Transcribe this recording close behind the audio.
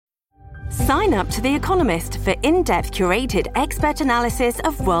Sign up to The Economist for in-depth curated expert analysis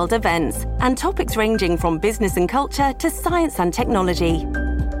of world events and topics ranging from business and culture to science and technology.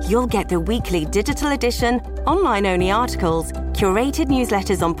 You'll get the weekly digital edition, online-only articles, curated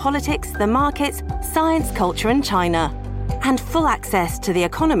newsletters on politics, the markets, science, culture, and China, and full access to The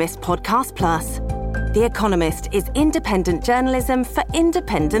Economist Podcast Plus. The Economist is independent journalism for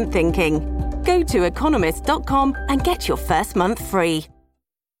independent thinking. Go to economist.com and get your first month free.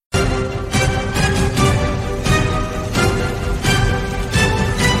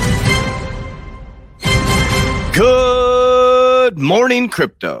 Good morning,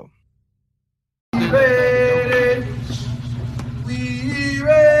 crypto. Ready, we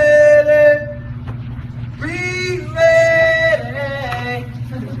ready, we ready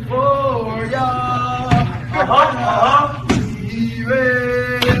for y'all. We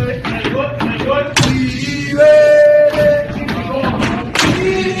ready, we ready,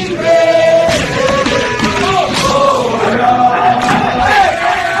 we ready for y'all.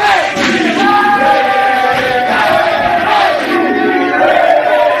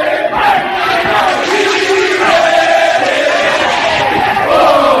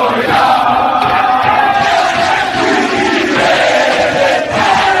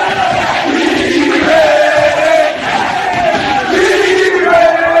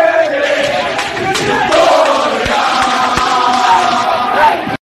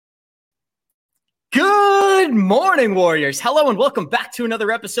 Good morning, Warriors. Hello and welcome back to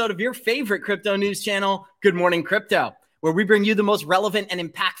another episode of your favorite crypto news channel, Good Morning Crypto, where we bring you the most relevant and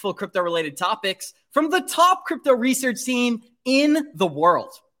impactful crypto-related topics from the top crypto research team in the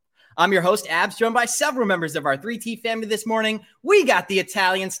world. I'm your host, Abs, joined by several members of our 3T family this morning. We got the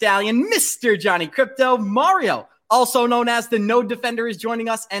Italian stallion, Mr. Johnny Crypto, Mario, also known as the Node Defender, is joining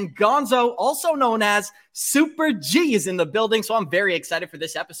us, and Gonzo, also known as Super G, is in the building, so I'm very excited for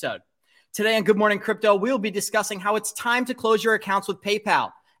this episode. Today on Good Morning Crypto, we'll be discussing how it's time to close your accounts with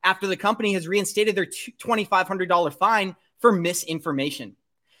PayPal after the company has reinstated their $2,500 fine for misinformation.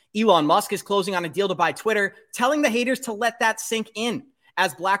 Elon Musk is closing on a deal to buy Twitter, telling the haters to let that sink in,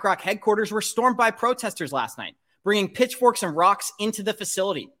 as BlackRock headquarters were stormed by protesters last night, bringing pitchforks and rocks into the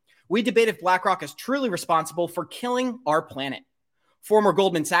facility. We debate if BlackRock is truly responsible for killing our planet. Former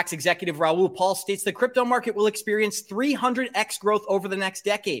Goldman Sachs executive Raul Paul states the crypto market will experience 300x growth over the next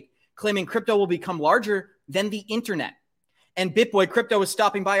decade, claiming crypto will become larger than the internet. And Bitboy Crypto is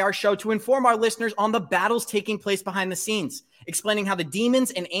stopping by our show to inform our listeners on the battles taking place behind the scenes, explaining how the demons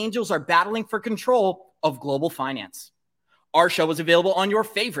and angels are battling for control of global finance. Our show is available on your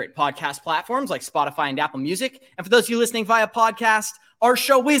favorite podcast platforms like Spotify and Apple Music. And for those of you listening via podcast, our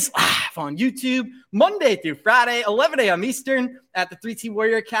show is live on YouTube Monday through Friday, 11 a.m. Eastern at the 3T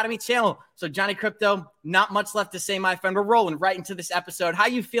Warrior Academy channel. So Johnny Crypto, not much left to say, my friend. We're rolling right into this episode. How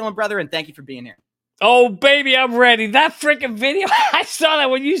you feeling, brother? And thank you for being here. Oh, baby, I'm ready. That freaking video, I saw that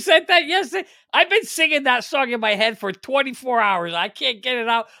when you said that yesterday. I've been singing that song in my head for 24 hours. I can't get it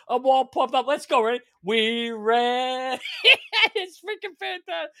out. I'm all pumped up. Let's go, ready? We ready. It's freaking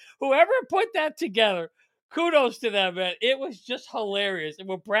fantastic. Whoever put that together, kudos to them, man. It was just hilarious. And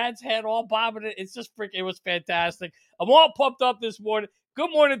with Brad's head all bobbing it, it's just freaking, it was fantastic. I'm all pumped up this morning.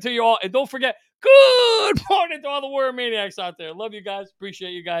 Good morning to you all. And don't forget, good morning to all the Warrior Maniacs out there. Love you guys.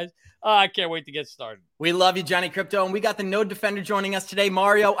 Appreciate you guys. I can't wait to get started. We love you, Johnny Crypto. And we got the Node Defender joining us today.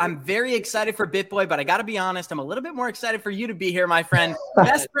 Mario, I'm very excited for Bitboy, but I got to be honest, I'm a little bit more excited for you to be here, my friend.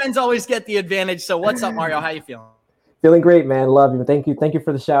 Best friends always get the advantage. So what's up, Mario? How you feeling? Feeling great, man. Love you. Thank you. Thank you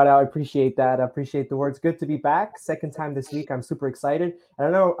for the shout out. I appreciate that. I appreciate the words. Good to be back. Second time this week. I'm super excited.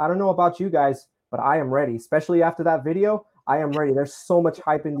 And I don't know about you guys, but I am ready, especially after that video. I am ready. There's so much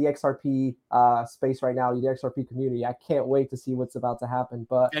hype in the XRP space right now, the XRP community. I can't wait to see what's about to happen.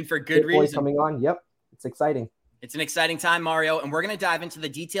 And for good reason. Coming on. Yep. It's exciting. It's an exciting time, Mario, and we're going to dive into the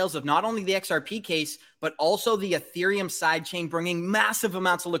details of not only the XRP case, but also the Ethereum sidechain bringing massive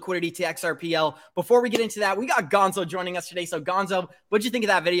amounts of liquidity to XRPL. Before we get into that, we got Gonzo joining us today. So, Gonzo, what'd you think of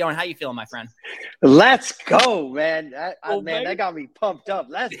that video and how you feeling, my friend? Let's go, man. That got me pumped up.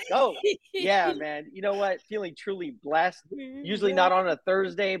 Let's go. Yeah, man. You know what? Feeling truly blessed. Usually not on a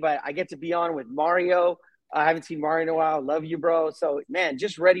Thursday, but I get to be on with Mario. I haven't seen Mario in a while. Love you, bro. So, man,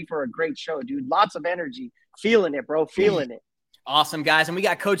 just ready for a great show, dude. Lots of energy. Feeling it, bro. Feeling it. Awesome, guys. And we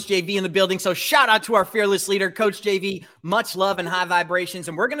got Coach JV in the building. So shout out to our fearless leader, Coach JV. Much love and high vibrations.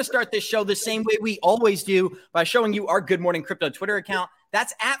 And we're going to start this show the same way we always do by showing you our Good Morning Crypto Twitter account.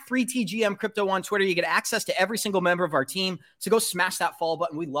 That's at 3TGM Crypto on Twitter. You get access to every single member of our team. So go smash that follow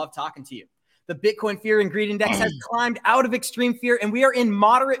button. We love talking to you. The Bitcoin Fear and Greed Index has climbed out of extreme fear, and we are in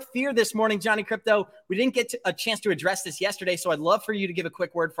moderate fear this morning, Johnny Crypto. We didn't get a chance to address this yesterday, so I'd love for you to give a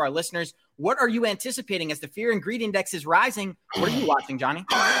quick word for our listeners. What are you anticipating as the Fear and Greed Index is rising? What are you watching, Johnny?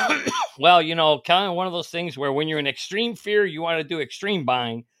 Well, kind of one of those things where when you're in extreme fear, you want to do extreme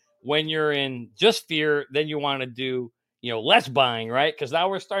buying. When you're in just fear, then you want to do, less buying, right? Because now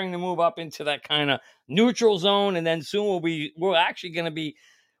we're starting to move up into that kind of neutral zone, and then soon we're actually going to be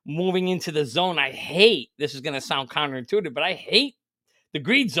moving into the zone I hate. This is going to sound counterintuitive, but I hate the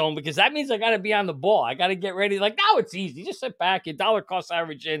greed zone because that means I got to be on the ball. I got to get ready. Like, now it's easy. Just sit back, your dollar cost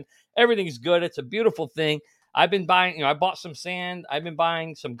average in, everything's good. It's a beautiful thing. I've been buying, I bought some sand. I've been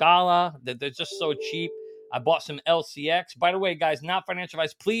buying some Gala that they're just so cheap. I bought some LCX. By the way, guys, not financial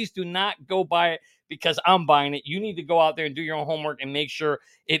advice. Please do not go buy it because I'm buying it. You need to go out there and do your own homework and make sure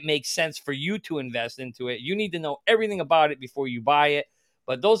it makes sense for you to invest into it. You need to know everything about it before you buy it.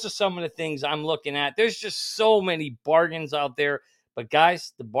 But those are some of the things I'm looking at. There's just so many bargains out there. But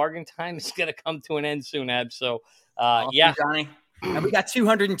guys, the bargain time is going to come to an end soon, Eb. So, awesome, yeah. Johnny. And we got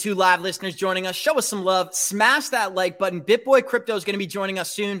 202 live listeners joining us. Show us some love. Smash that like button. Bitboy Crypto is going to be joining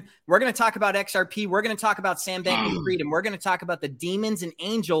us soon. We're going to talk about XRP. We're going to talk about Sam Bankman-Fried, and we're going to talk about the demons and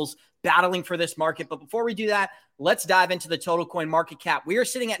angels battling for this market. But before we do that, let's dive into the total coin market cap. We are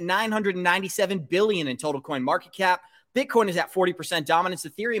sitting at $997 billion in total coin market cap. Bitcoin is at 40% dominance.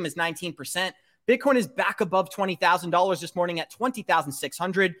 Ethereum is 19%. Bitcoin is back above $20,000 this morning at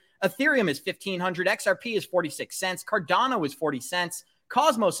 $20,600. Ethereum is $1,500. XRP is 46 cents. Cardano is 40 cents.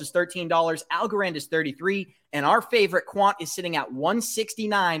 Cosmos is $13. Algorand is 33. And our favorite quant is sitting at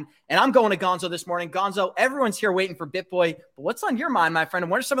 169. And I'm going to Gonzo this morning. Gonzo, everyone's here waiting for Bitboy. But what's on your mind, my friend?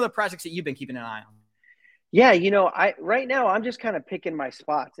 And what are some of the projects that you've been keeping an eye on? Yeah, right now I'm just kind of picking my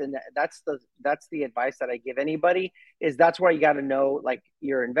spots, and that's the advice that I give anybody is that's where you got to know like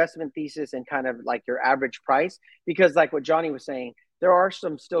your investment thesis and kind of like your average price, because like what Johnny was saying, there are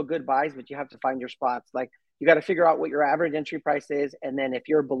some still good buys, but you have to find your spots. Like you got to figure out what your average entry price is, and then if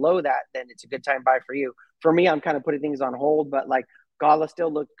you're below that, then it's a good time buy for you. For me, I'm kind of putting things on hold, but like Gala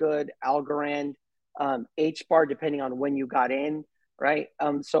still looked good, Algorand, H-bar depending on when you got in. Right.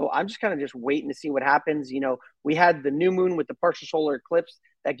 So I'm just kind of just waiting to see what happens. We had the new moon with the partial solar eclipse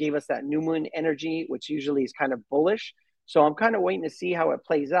that gave us that new moon energy, which usually is kind of bullish. So I'm kind of waiting to see how it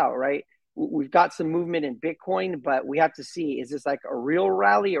plays out. Right. We've got some movement in Bitcoin, but we have to see, is this like a real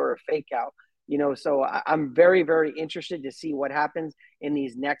rally or a fake out? So I'm very, very interested to see what happens in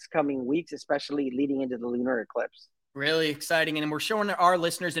these next coming weeks, especially leading into the lunar eclipse. Really exciting. And we're showing our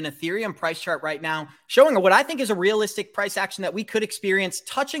listeners an Ethereum price chart right now, showing what I think is a realistic price action that we could experience,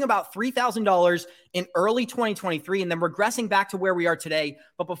 touching about $3,000 in early 2023 and then regressing back to where we are today.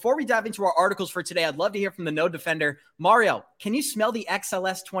 But before we dive into our articles for today, I'd love to hear from the Node Defender. Mario, can you smell the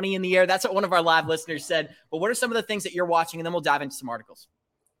XLS20 in the air? That's what one of our live listeners said. But what are some of the things that you're watching? And then we'll dive into some articles.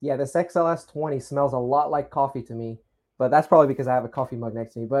 Yeah, this XLS20 smells a lot like coffee to me, but that's probably because I have a coffee mug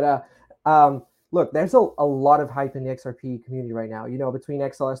next to me. But look, there's a lot of hype in the XRP community right now. Between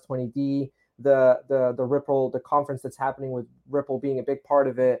XLS20D, the Ripple, the conference that's happening with Ripple being a big part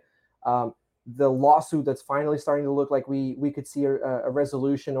of it, the lawsuit that's finally starting to look like we could see a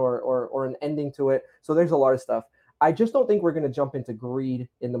resolution or an ending to it. So there's a lot of stuff. I just don't think we're going to jump into greed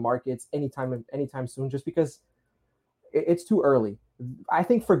in the markets anytime soon, just because it's too early. I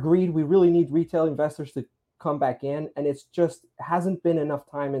think for greed, we really need retail investors to come back in, and it's just hasn't been enough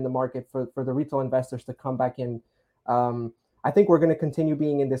time in the market for the retail investors to come back in. I think we're going to continue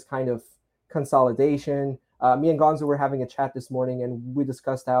being in this kind of consolidation. Me and Gonzo were having a chat this morning, and we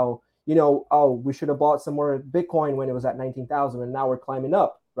discussed how we should have bought some more Bitcoin when it was at 19,000, and now we're climbing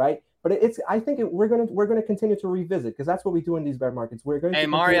up, right? But I think we're gonna continue to revisit, because that's what we do in these bear markets. We're going to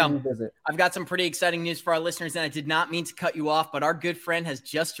Mario, revisit. I've got some pretty exciting news for our listeners, and I did not mean to cut you off, but our good friend has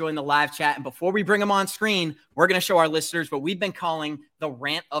just joined the live chat. And before we bring him on screen, we're going to show our listeners what we've been calling the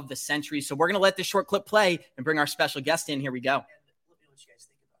rant of the century. So we're going to let this short clip play and bring our special guest in. Here we go. Let me know what you guys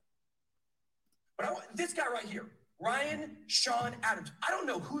think about it. But this guy right here, Ryan Sean Adams. I don't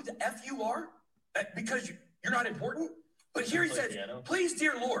know who the F you are because you're not important. But here he says, please,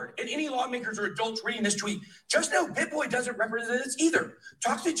 dear Lord, and any lawmakers or adults reading this tweet, just know Bitboy doesn't represent us either.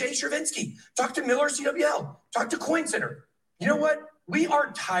 Talk to Jay Stravinsky. Talk to Miller CWL. Talk to Coin Center. You know what? We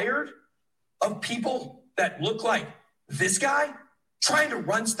are tired of people that look like this guy trying to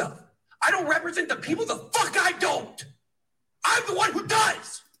run stuff. I don't represent the people. The fuck I don't. I'm the one who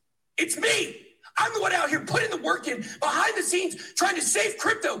does. It's me. I'm the one out here putting the work in behind the scenes trying to save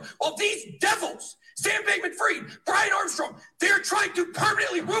crypto while these devils, Sam Bankman-Fried, Brian Armstrong, they're trying to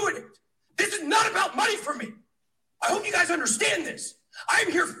permanently ruin it. This is not about money for me. I hope you guys understand this.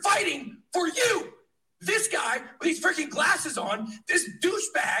 I'm here fighting for you. This guy with these freaking glasses on, this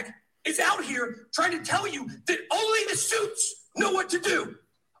douchebag, is out here trying to tell you that only the suits know what to do.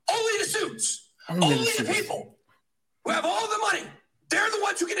 Only the suits. Only the people who have all the money. They're the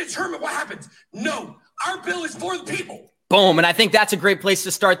ones who can determine what happens. No, our bill is for the people. Boom. And I think that's a great place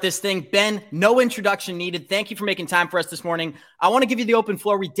to start this thing. Ben, no introduction needed. Thank you for making time for us this morning. I want to give you the open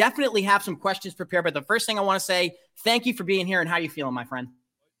floor. We definitely have some questions prepared, but the first thing I want to say, thank you for being here and how you feeling, my friend.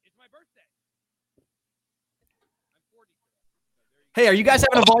 It's my birthday. I'm 40. Hey, are you guys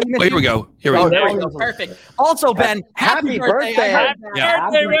having a volume issue? Here we go. Here we Oh, go. there we go. Perfect. Also, Ben, happy birthday. birthday. I heard that.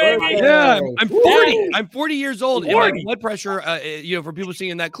 Happy birthday, Yeah, baby. I'm 40. I'm 40 years old, and my 40. blood pressure, for people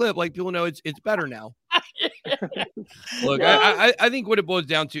seeing that clip, like people know it's better now. Look, I think what it boils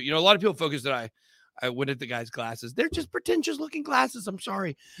down to, a lot of people focus that I went at the guy's glasses. They're just pretentious looking glasses. I'm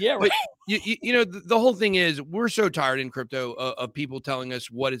sorry. Yeah, But right. the whole thing is we're so tired in crypto of people telling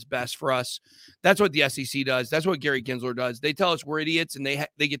us what is best for us. That's what the SEC does. That's what Gary Gensler does. They tell us we're idiots and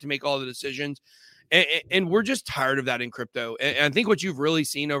they get to make all the decisions. And we're just tired of that in crypto. And I think what you've really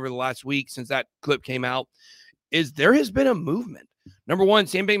seen over the last week since that clip came out is there has been a movement. Number one,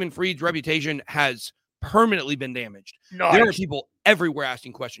 Sam Bankman-Fried's reputation has permanently been damaged. Nice. There are people everywhere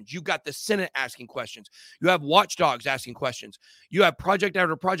asking questions. You've got the Senate asking questions. You have watchdogs asking questions. You have project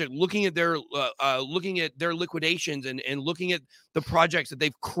after project looking at their liquidations and looking at the projects that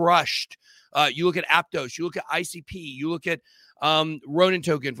they've crushed. You look at Aptos, you look at ICP, you look at Ronin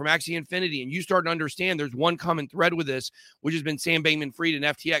token from Axie Infinity, and you start to understand there's one common thread with this, which has been Sam Bankman-Fried and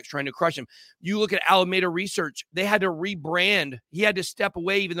FTX trying to crush him. You look at Alameda Research, they had to rebrand. He had to step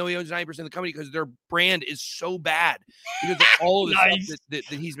away, even though he owns 9% of the company, because their brand is so bad because of all of the Nice. stuff that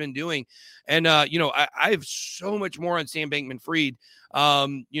he's been doing. And I have so much more on Sam Bankman-Fried.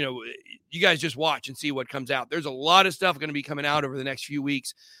 You guys just watch and see what comes out. There's a lot of stuff going to be coming out over the next few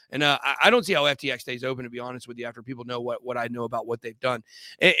weeks. And I don't see how FTX stays open, to be honest with you, after people know what I know about what they've done.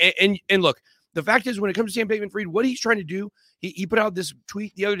 And look, the fact is, when it comes to Sam Bankman-Fried, what he's trying to do, he put out this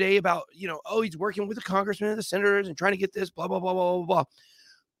tweet the other day about, he's working with the congressmen and the senators and trying to get this, blah, blah, blah, blah, blah, blah.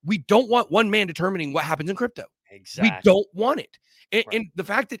 We don't want one man determining what happens in crypto. Exactly. We don't want it. And the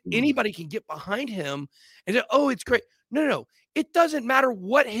fact that anybody can get behind him and say, oh, it's great. No. It doesn't matter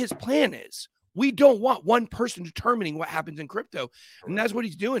what his plan is. We don't want one person determining what happens in crypto. And that's what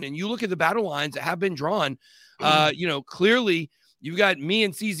he's doing. And you look at the battle lines that have been drawn, clearly you've got me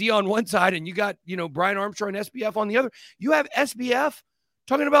and CZ on one side and you got, Brian Armstrong and SBF on the other. You have SBF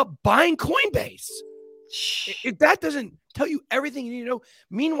talking about buying Coinbase. If that doesn't tell you everything you need to know,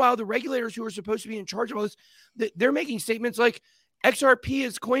 meanwhile, the regulators who are supposed to be in charge of all this, they're making statements like XRP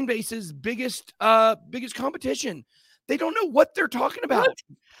is Coinbase's biggest competition. They don't know what they're talking about. What?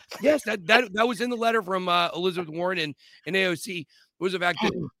 Yes, that was in the letter from Elizabeth Warren and AOC. Was the fact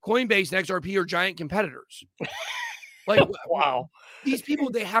that Coinbase and XRP are giant competitors. Like, wow. These people,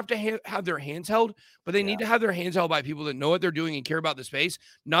 they have to have their hands held, but they need to have their hands held by people that know what they're doing and care about the space.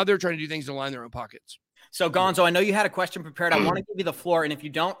 Now they're trying to do things to line their own pockets. So, Gonzo, I know you had a question prepared. I want to give you the floor, and if you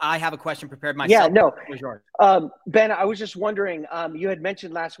don't, I have a question prepared myself. Yeah, no. It was yours. Ben, I was just wondering, you had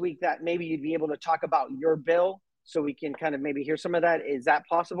mentioned last week that maybe you'd be able to talk about your bill so we can kind of maybe hear some of that. Is that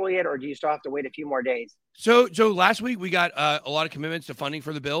possible yet, or do you still have to wait a few more days? So last week we got a lot of commitments to funding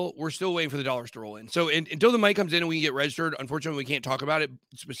for the bill. We're still waiting for the dollars to roll in. So until the money comes in and we get registered, unfortunately, we can't talk about it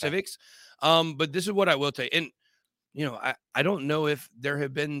specifics. But this is what I will tell you. And, I don't know if there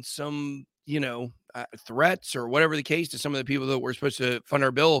have been some, threats or whatever the case to some of the people that were supposed to fund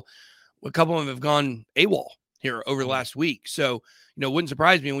our bill. A couple of them have gone AWOL here over the last week. So, it wouldn't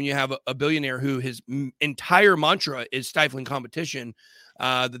surprise me when you have a billionaire who his entire mantra is stifling competition,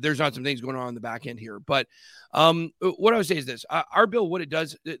 that there's not some things going on the back end here. But what I would say is this, our bill, what it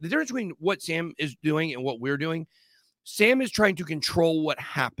does, the difference between what Sam is doing and what we're doing, Sam is trying to control what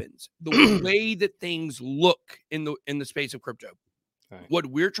happens, the way that things look in the space of crypto. Right. What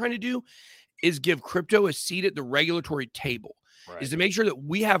we're trying to do is give crypto a seat at the regulatory table, is to make sure that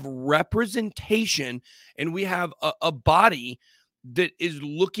we have representation and we have a body that is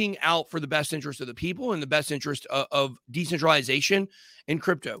looking out for the best interest of the people and the best interest of decentralization in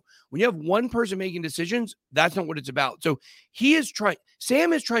crypto. When you have one person making decisions, that's not what it's about. So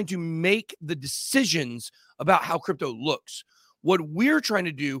Sam is trying to make the decisions about how crypto looks. What we're trying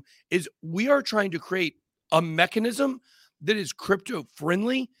to do is we are trying to create a mechanism that is crypto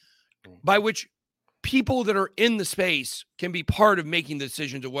friendly, by which people that are in the space can be part of making the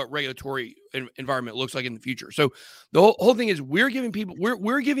decisions of what regulatory environment looks like in the future. So the whole thing is we're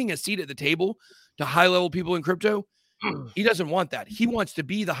giving a seat at the table to high level people in crypto. He doesn't want that. He wants to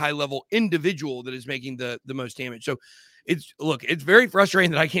be the high level individual that is making the most damage. So it's very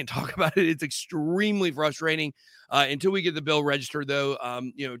frustrating that I can't talk about it. It's extremely frustrating until we get the bill registered, though.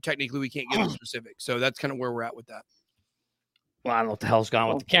 Technically we can't give the specifics. So that's kind of where we're at with that. Well, I don't know what the hell's going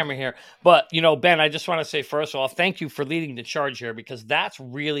on with the camera here. But, Ben, I just want to say, first of all, thank you for leading the charge here, because that's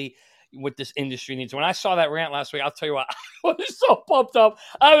really what this industry needs. When I saw that rant last week, I'll tell you what, I was so pumped up.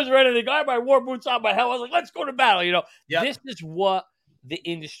 I was ready to go. I had my war boots on, my hell. I was like, let's go to battle. Yep. This is what the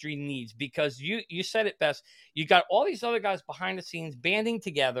industry needs, because you said it best. You got all these other guys behind the scenes banding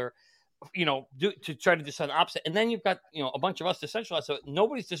together, to try to do something opposite. And then you've got, a bunch of us decentralized. So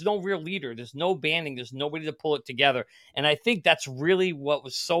there's no real leader. There's no banding. There's nobody to pull it together. And I think that's really what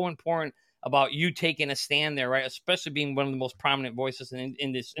was so important about you taking a stand there, right? Especially being one of the most prominent voices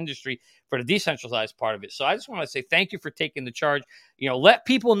in this industry for the decentralized part of it. So I just want to say thank you for taking the charge. Let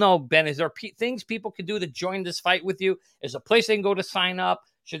people know, Ben, is there things people can do to join this fight with you? Is a place they can go to sign up?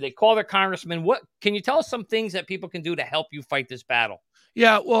 Should they call their congressman? What can you tell us some things that people can do to help you fight this battle?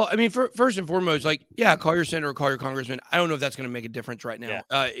 Yeah, well, I mean, first and foremost, call your senator or call your congressman. I don't know if that's going to make a difference right now.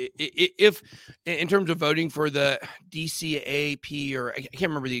 Yeah. If in terms of voting for the DCAP, or I can't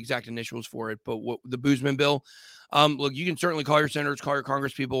remember the exact initials for it, but the Boozman bill, look, you can certainly call your senators, call your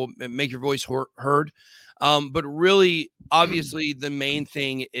congresspeople, make your voice heard. But really, obviously, the main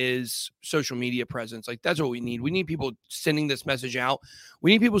thing is social media presence. That's what we need. We need people sending this message out.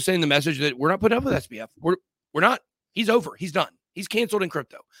 We need people sending the message that we're not putting up with SBF. We're not. He's over. He's done. He's canceled in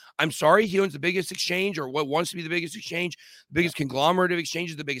crypto. I'm sorry. He owns the biggest exchange, or what wants to be the biggest exchange, the biggest conglomerate of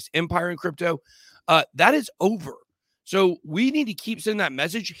exchanges, the biggest empire in crypto. That is over. So we need to keep sending that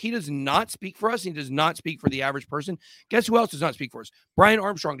message. He does not speak for us. He does not speak for the average person. Guess who else does not speak for us? Brian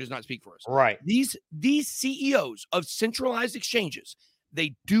Armstrong does not speak for us. Right. These CEOs of centralized exchanges,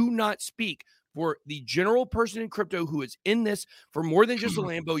 they do not speak for the general person in crypto who is in this for more than just a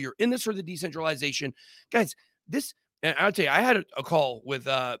Lambo. You're in this for the decentralization. Guys, and I'll tell you, I had a call with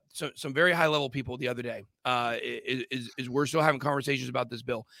some very high-level people the other day. Is we're still having conversations about this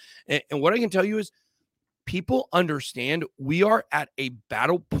bill. And what I can tell you is people understand we are at a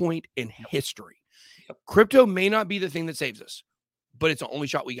battle point in history. Crypto may not be the thing that saves us, but it's the only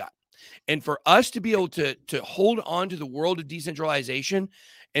shot we got. And for us to be able to hold on to the world of decentralization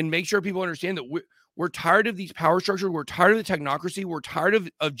and make sure people understand that we're tired of these power structures. We're tired of the technocracy. We're tired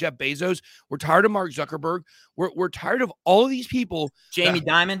of Jeff Bezos. We're tired of Mark Zuckerberg. We're tired of all of these people. Jamie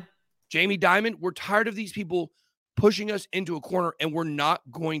Dimon. We're tired of these people pushing us into a corner, and we're not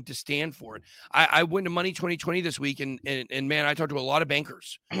going to stand for it. I went to Money 2020 this week, and man, I talked to a lot of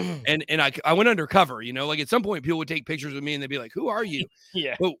bankers, and I went undercover. At some point, people would take pictures of me, and they'd be like, "Who are you?"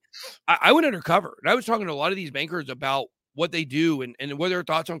 Yeah. But I went undercover, and I was talking to a lot of these bankers about what they do and what their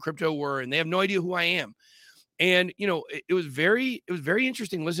thoughts on crypto were, and they have no idea who I am. And it was very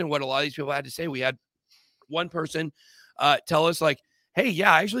interesting listening to what a lot of these people had to say. We had one person tell us hey,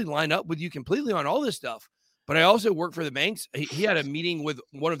 yeah, I actually line up with you completely on all this stuff, but I also work for the banks. He had a meeting with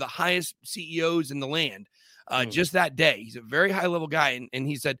one of the highest CEOs in the land just that day. He's a very high level guy, and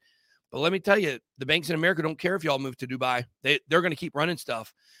he said, but let me tell you, the banks in America don't care if y'all move to Dubai. They're going to keep running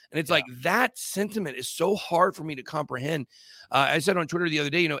stuff. And it's that sentiment is so hard for me to comprehend. I said on Twitter the other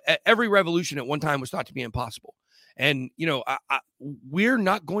day, every revolution at one time was thought to be impossible. And, we're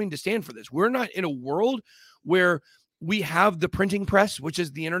not going to stand for this. We're not in a world where we have the printing press, which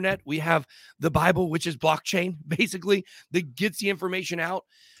is the internet. We have the Bible, which is blockchain, basically, that gets the information out.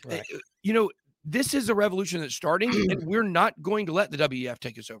 Right. This is a revolution that's starting, and we're not going to let the WEF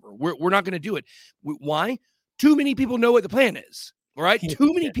take us over. We're not going to do it. Why? Too many people know what the plan is. All right.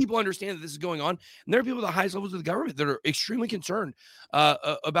 Too many people understand that this is going on. And there are people at the highest levels of the government that are extremely concerned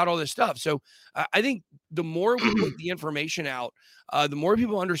about all this stuff. So I think the more we put the information out, the more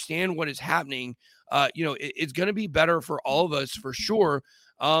people understand what is happening, it's going to be better for all of us for sure.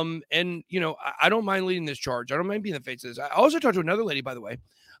 I don't mind leading this charge. I don't mind being the face of this. I also talked to another lady, by the way,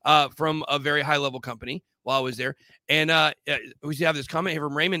 from a very high level company while I was there. And we have this comment here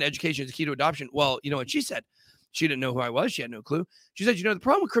from Raymond: education is key to adoption. Well, what she said? She didn't know who I was. She had no clue. She said, the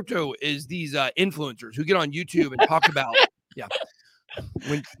problem with crypto is these influencers who get on YouTube and talk about,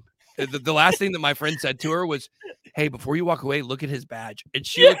 when the last thing that my friend said to her was, hey, before you walk away, look at his badge. And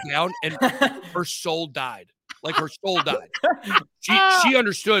she looked down and her soul died. Her soul died. She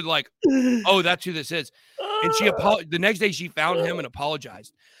understood oh, that's who this is. And the next day she found him and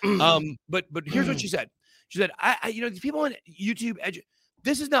apologized. But here's what she said. She said, these people on YouTube,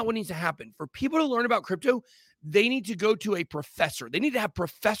 this is not what needs to happen. For people to learn about crypto, they need to go to a professor. They need to have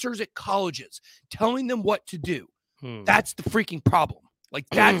professors at colleges telling them what to do. That's the freaking problem.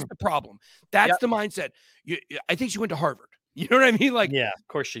 That's the problem. That's the mindset. I think she went to Harvard. You know what I mean? Yeah, of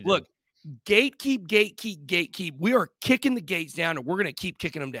course she did. Look, gatekeep. We are kicking the gates down, and we're going to keep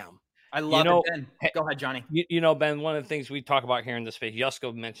kicking them down. I love it, Ben. Go ahead, Johnny. Ben, one of the things we talk about here in this space,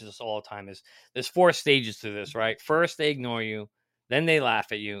 Yusko mentions this all the time, is there's 4 stages to this, right? First, they ignore you. Then they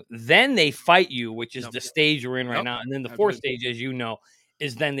laugh at you. Then they fight you, which is the stage we're in right now. And then the 4th stage, as you know,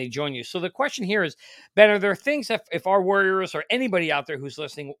 is then they join you. So the question here is, Ben, are there things if our warriors or anybody out there who's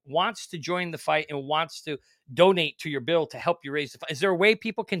listening wants to join the fight and wants to donate to your bill to help you raise the fight? Is there a way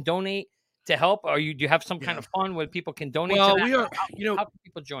people can donate to help? Or do you have some kind of fund where people can donate to that? We are, how can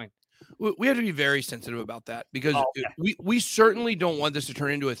people join? We have to be very sensitive about that because we certainly don't want this to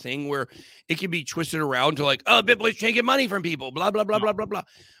turn into a thing where it can be twisted around to like, oh, Bitboy's taking money from people, blah, blah, blah, blah, blah, blah.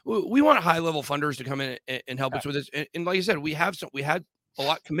 We want high level funders to come in and help us with this. And like I said, we had a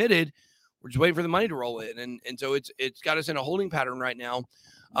lot committed. We're just waiting for the money to roll in. And so it's got us in a holding pattern right now.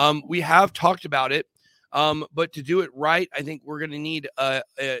 We have talked about it. But to do it right, I think we're going to need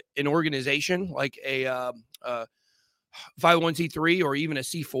an organization like a 501c3 or even a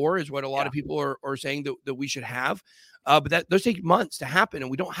C4 is what a lot of people are saying that we should have. But those take months to happen, and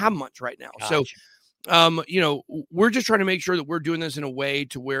we don't have much right now. Gotcha. So, we're just trying to make sure that we're doing this in a way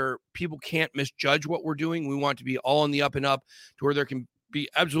to where people can't misjudge what we're doing. We want to be all on the up and up to where there can be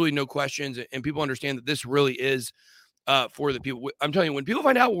absolutely no questions, and people understand that this really is for the people. I'm telling you, when people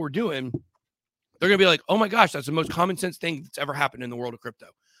find out what we're doing, they're going to be like, oh my gosh, that's the most common sense thing that's ever happened in the world of crypto.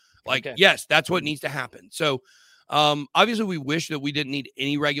 Like, yes, that's what needs to happen. So, obviously we wish that we didn't need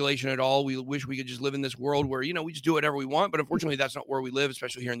any regulation at all. We wish we could just live in this world where, we just do whatever we want, but unfortunately that's not where we live,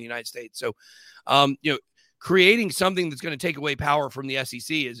 especially here in the United States. So, creating something that's going to take away power from the SEC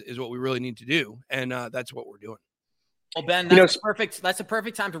is what we really need to do. And, that's what we're doing. Well, Ben, that's perfect. That's a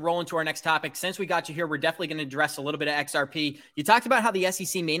perfect time to roll into our next topic. Since we got you here, we're definitely going to address a little bit of XRP. You talked about how the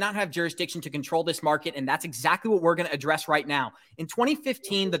SEC may not have jurisdiction to control this market, and that's exactly what we're going to address right now. In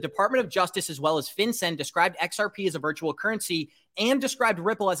 2015, the Department of Justice as well as FinCEN described XRP as a virtual currency and described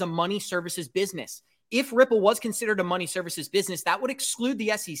Ripple as a money services business. If Ripple was considered a money services business, that would exclude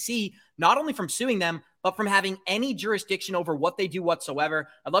the SEC not only from suing them, but from having any jurisdiction over what they do whatsoever.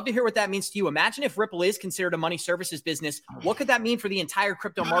 I'd love to hear what that means to you. Imagine if Ripple is considered a money services business. What could that mean for the entire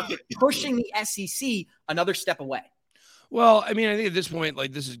crypto market, pushing the SEC another step away? Well, I think at this point,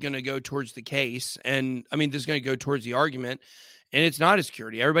 like, this is going to go towards the case. And this is going to go towards the argument. And it's not a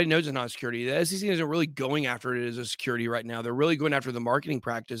security. Everybody knows it's not a security. The SEC isn't really going after it as a security right now. They're really going after the marketing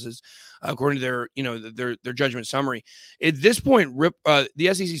practices, according to their judgment summary. At this point,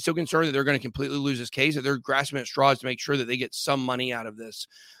 the SEC is so concerned that they're going to completely lose this case, that they're grasping at straws to make sure that they get some money out of this.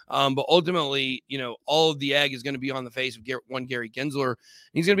 But ultimately, all of the egg is going to be on the face of one Gary Gensler.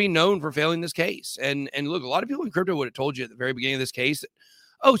 He's going to be known for failing this case. And look, a lot of people in crypto would have told you at the very beginning of this case that,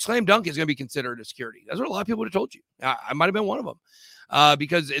 oh, slam dunk is going to be considered a security. That's what a lot of people would have told you. I might have been one of them,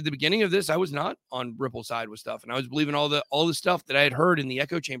 because at the beginning of this, I was not on Ripple's side with stuff, and I was believing all the stuff that I had heard in the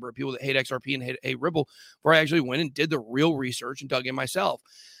echo chamber of people that hate XRP and hate Ripple, before I actually went and did the real research and dug in myself.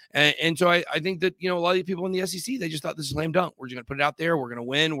 And so I think that, a lot of the people in the SEC, they just thought this is slam dunk. We're just going to put it out there. We're going to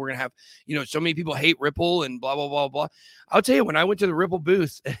win. We're going to have, so many people hate Ripple and blah, blah, blah, blah. I'll tell you, when I went to the Ripple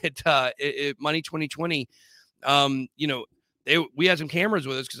booth at Money 2020, we had some cameras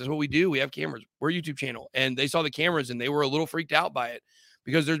with us because that's what we do. We have cameras. We're a YouTube channel, and they saw the cameras and they were a little freaked out by it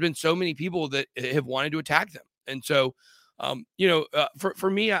because there's been so many people that have wanted to attack them. And so, for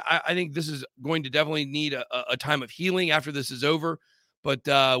me, I think this is going to definitely need a time of healing after this is over. But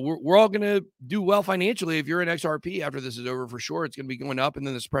we're all going to do well financially if you're in XRP after this is over, for sure. It's going to be going up, and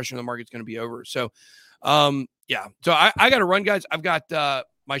then the suppression of the market's going to be over. So, yeah. So I got to run, guys. I've got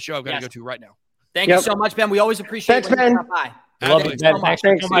my show I've got to go to right now. Thank you so much, Ben. We always appreciate it when you stop by. Love it, Ben.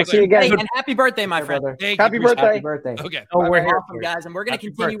 Thanks so much. See you again. Hey, and happy birthday, my friend. Happy birthday. Happy birthday. Okay. Oh, we're here, Awesome, guys. And we're going to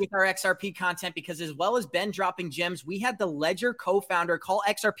continue with our XRP content because, as well as Ben dropping gems, we had the Ledger co-founder call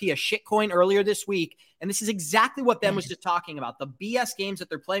XRP a shitcoin earlier this week. And this is exactly what Ben was just talking about. The BS games that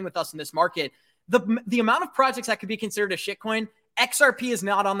they're playing with us in this market. The amount of projects that could be considered a shitcoin, XRP is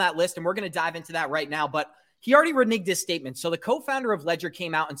not on that list. And we're going to dive into that right now. But he already reneged his statement. So the co-founder of Ledger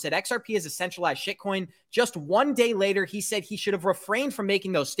came out and said XRP is a centralized shitcoin. Just one day later, he said he should have refrained from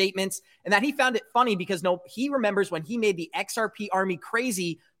making those statements and that he found it funny because he remembers when he made the XRP army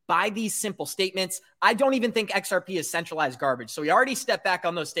crazy by these simple statements. I don't even think XRP is centralized garbage. So we already stepped back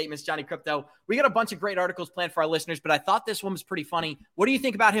on those statements, Johnny Crypto. We got a bunch of great articles planned for our listeners, but I thought this one was pretty funny. What do you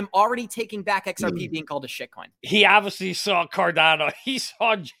think about him already taking back XRP being called a shitcoin? He obviously saw Cardano. He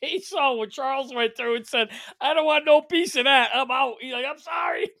saw what Charles went through and said, I don't want no piece of that. I'm out. He's like, I'm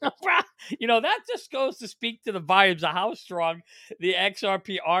sorry. That just goes to speak to the vibes of how strong the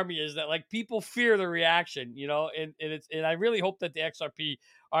XRP army is, that like people fear the reaction, and I really hope that the XRP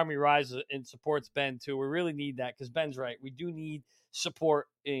army rises and supports Ben too. We really need that because Ben's right. We do need support,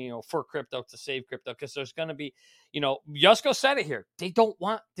 for crypto to save crypto because there's going to be, Yusko said it here. They don't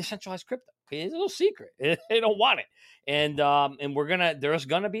want decentralized crypto. It's no secret. They don't want it. And there's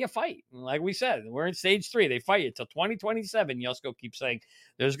gonna be a fight. Like we said, we're in stage 3. They fight it till 2027. Yusko keeps saying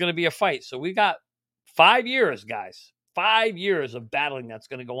there's gonna be a fight. So we got 5 years, guys. 5 years of battling that's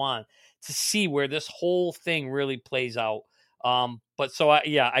gonna go on to see where this whole thing really plays out. I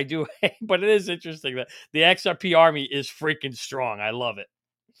do. But it is interesting that the XRP army is freaking strong. I love it.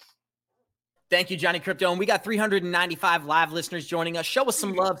 Thank you, Johnny Crypto. And we got 395 live listeners joining us. Show us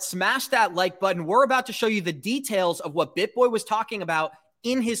some love. Smash that like button. We're about to show you the details of what Bitboy was talking about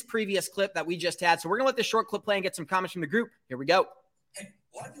in his previous clip that we just had. So we're going to let this short clip play and get some comments from the group. Here we go. Hey,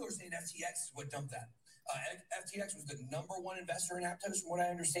 a lot of people are saying FTX is what dumped that. FTX was the #1 investor in Aptos, from what I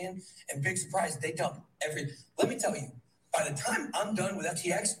understand. And big surprise, they dumped everything. Let me tell you, by the time I'm done with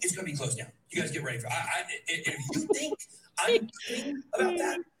FTX, it's going to be closed down. You guys get ready for it. If you think I'm kidding about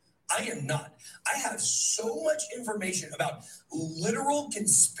that, I am not. I have so much information about literal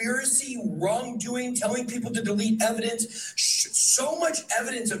conspiracy, wrongdoing, telling people to delete evidence, so much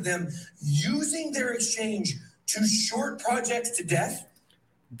evidence of them using their exchange to short projects to death.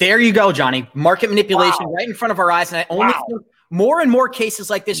 There you go, Johnny. Market manipulation right in front of our eyes. And I only think more and more cases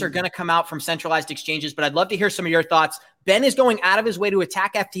like this are going to come out from centralized exchanges. But I'd love to hear some of your thoughts. Ben is going out of his way to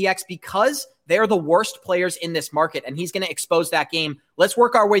attack FTX because they're the worst players in this market, and he's going to expose that game. Let's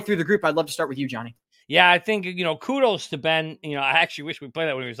work our way through the group. I'd love to start with you, Johnny. Yeah, I think, kudos to Ben. I actually wish we played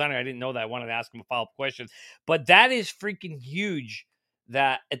that when he was on here. I didn't know that. I wanted to ask him a follow-up question. But that is freaking huge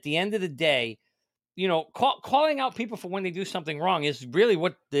that at the end of the day, calling out people for when they do something wrong is really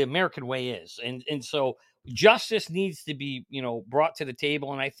what the American way is. And so justice needs to be, brought to the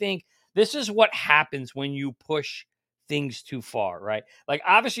table. And I think this is what happens when you push things too far, right? Like,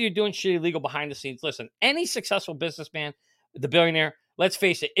 obviously, you're doing shit illegal behind the scenes. Listen, any successful businessman, the billionaire, let's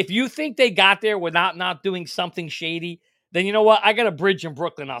face it, if you think they got there without not doing something shady, then you know what? I got a bridge in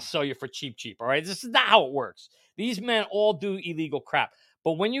Brooklyn. I'll sell you for cheap, all right? This is not how it works. These men all do illegal crap.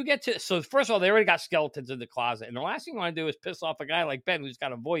 But when you get to, so first of all, they already got skeletons in the closet. And the last thing you want to do is piss off a guy like Ben, who's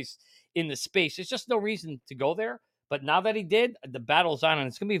got a voice in the space. There's just no reason to go there. But now that he did, the battle's on. And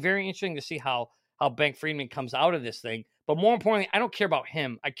it's going to be very interesting to see how Bank Friedman comes out of this thing. But more importantly, I don't care about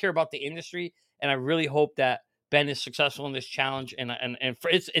him. I care about the industry. And I really hope that Ben is successful in this challenge. And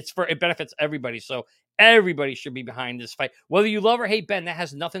it benefits everybody. So everybody should be behind this fight. Whether you love or hate Ben, that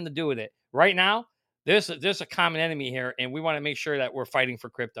has nothing to do with it. Right now, there's a common enemy here, and we want to make sure that we're fighting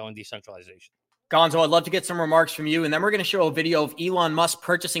for crypto and decentralization. Gonzo, I'd love to get some remarks from you, and then we're going to show a video of Elon Musk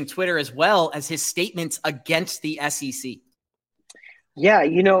purchasing Twitter as well as his statements against the SEC. Yeah,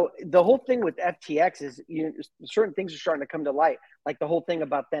 the whole thing with FTX is certain things are starting to come to light, like the whole thing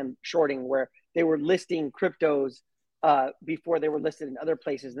about them shorting where they were listing cryptos before they were listed in other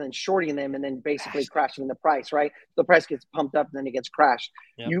places and then shorting them and then basically crashing the price, right? The price gets pumped up and then it gets crashed.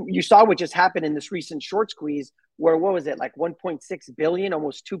 Yep. You saw what just happened in this recent short squeeze where, what was it, like $1.6 billion,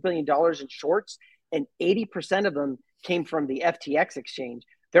 almost $2 billion in shorts, and 80% of them came from the FTX exchange.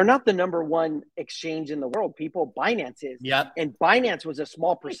 They're not the #1 exchange in the world, people. Binance is. Yep. And Binance was a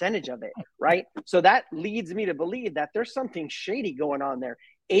small percentage of it, right? So that leads me to believe that there's something shady going on there.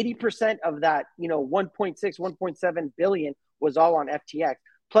 80% of that, 1.6, 1.7 billion was all on FTX.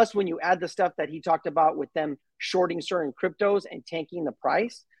 Plus, when you add the stuff that he talked about with them shorting certain cryptos and tanking the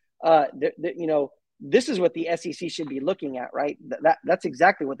price, this is what the SEC should be looking at, right? That's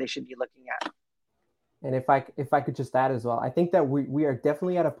exactly what they should be looking at. And if I could just add as well, I think that we are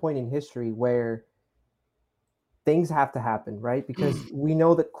definitely at a point in history where things have to happen, right? Because we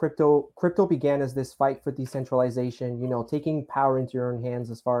know that crypto began as this fight for decentralization, taking power into your own hands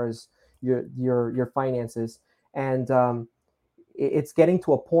as far as your finances. And it's getting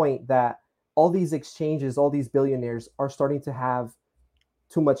to a point that all these exchanges, all these billionaires are starting to have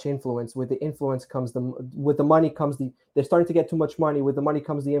too much influence. With the influence comes with the money comes they're starting to get too much money. With the money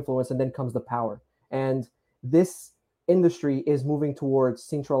comes the influence, and then comes the power. And this industry is moving towards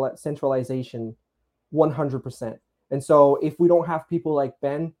centralization 100%. And so if we don't have people like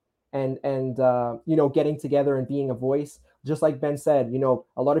Ben and getting together and being a voice, just like Ben said,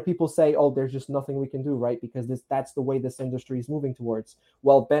 a lot of people say, oh, there's just nothing we can do, right? Because that's the way this industry is moving towards.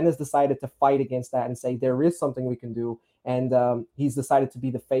 Well, Ben has decided to fight against that and say there is something we can do. And he's decided to be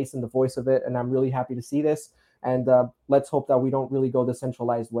the face and the voice of it. And I'm really happy to see this. And let's hope that we don't really go the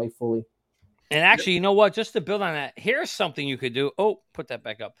centralized way fully. And actually, you know what? Just to build on that, here's something you could do. Oh, put that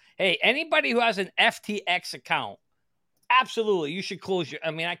back up. Hey, anybody who has an FTX account, absolutely, you should close your.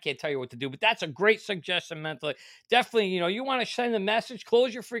 I mean, I can't tell you what to do, but that's a great suggestion. Mentally, definitely, you want to send a message,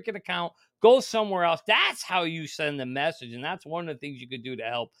 close your freaking account, go somewhere else. That's how you send the message, and that's one of the things you could do to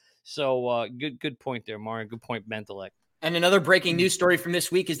help. So, good point there, Mario. Good point, Mentally. And another breaking news story from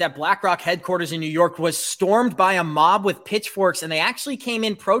this week is that BlackRock headquarters in New York was stormed by a mob with pitchforks, and they actually came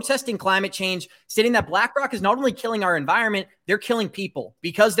in protesting climate change, stating that BlackRock is not only killing our environment, they're killing people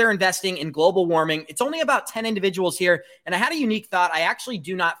because they're investing in global warming. It's only about 10 individuals here, and I had a unique thought. I actually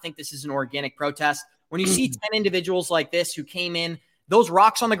do not think this is an organic protest. When you see 10 individuals like this who came in, those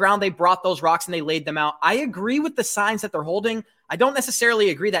rocks on the ground, they brought those rocks and they laid them out. I agree with the signs that they're holding. I don't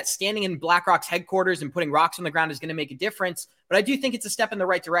necessarily agree that standing in BlackRock's headquarters and putting rocks on the ground is going to make a difference, but I do think it's a step in the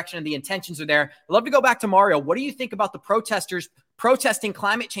right direction and the intentions are there. I'd love to go back to Mario. What do you think about the protesters protesting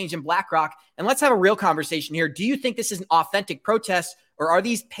climate change in BlackRock? And let's have a real conversation here. Do you think this is an authentic protest, or are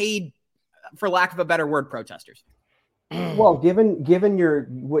these paid, for lack of a better word, protesters? Well, given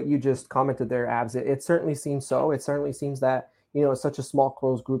what you just commented there, Abs, it certainly seems so. It certainly seems that, it's such a small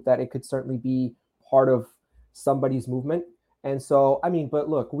closed group that it could certainly be part of somebody's movement. And so, I mean, but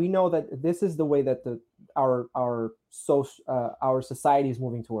look, we know that this is the way that our society is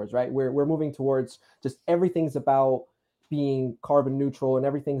moving towards, right? We're moving towards just everything's about being carbon neutral and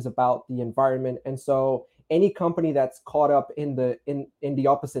everything's about the environment. And so, any company that's caught up in the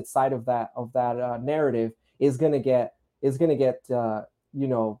opposite side of that narrative is gonna get this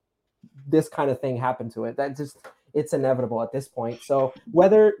kind of thing happen to it. It's inevitable at this point. So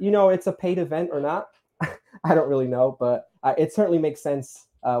whether it's a paid event or not, I don't really know, but it certainly makes sense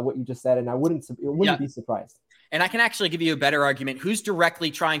what you just said, and I wouldn't be surprised. And I can actually give you a better argument. Who's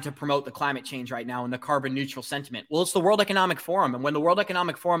directly trying to promote the climate change right now and the carbon neutral sentiment? Well, it's the World Economic Forum. And when the World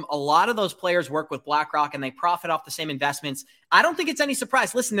Economic Forum, a lot of those players work with BlackRock and they profit off the same investments. I don't think it's any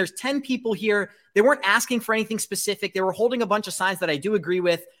surprise. Listen, there's 10 people here. They weren't asking for anything specific. They were holding a bunch of signs that I do agree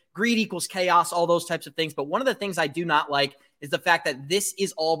with. Greed equals chaos, all those types of things. But one of the things I do not like is the fact that this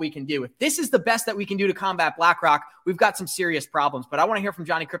is all we can do. If this is the best that we can do to combat BlackRock, we've got some serious problems. But I want to hear from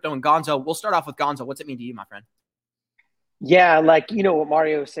Johnny Crypto and Gonzo. We'll start off with Gonzo. What's it mean to you, my friend? Yeah, like, what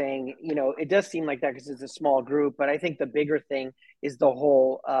Mario is saying, it does seem like that because it's a small group, but I think the bigger thing is the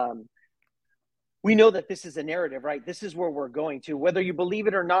whole, we know that this is a narrative, right? This is where we're going to, whether you believe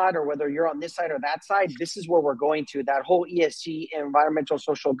it or not, or whether you're on this side or that side, this is where we're going to. That whole ESG, environmental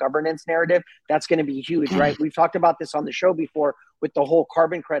social governance narrative, that's going to be huge, right? We've talked about this on the show before with the whole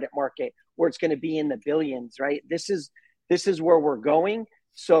carbon credit market, where it's going to be in the billions, right? This is where we're going.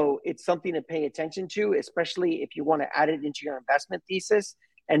 So it's something to pay attention to, especially if you want to add it into your investment thesis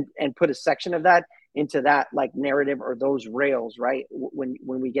and put a section of that into that like narrative or those rails, right? When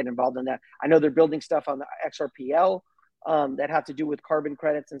we get involved in that, I know they're building stuff on the XRPL that have to do with carbon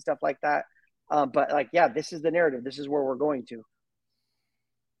credits and stuff like that. But like, yeah, this is the narrative. This is where we're going to.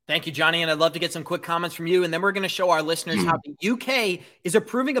 Thank you, Johnny. And I'd love to get some quick comments from you. And then we're going to show our listeners how the UK is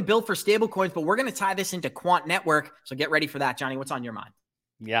approving a bill for stablecoins, but we're going to tie this into Quant Network. So get ready for that, Johnny. What's on your mind?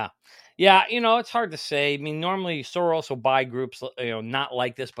 Yeah. It's hard to say. I mean, normally Soros will buy groups, not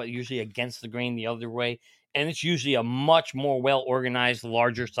like this, but usually against the grain the other way. And it's usually a much more well-organized,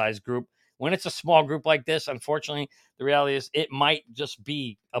 larger size group. When it's a small group like this, unfortunately, the reality is it might just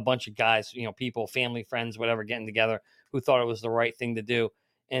be a bunch of guys, people, family, friends, whatever, getting together who thought it was the right thing to do.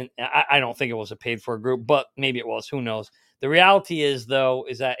 And I don't think it was a paid for group, but maybe it was. Who knows? The reality is, though,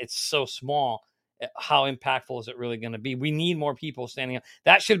 is that it's so small. How impactful is it really going to be? We need more people standing up.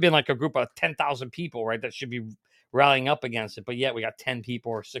 That should have been like a group of 10,000 people, right? That should be rallying up against it. But yet we got 10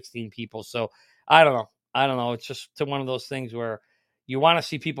 people or 16 people. So I don't know. It's just one of those things where you want to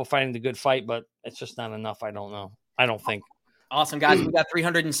see people fighting the good fight, but it's just not enough. I don't know. I don't think. Awesome, guys. We got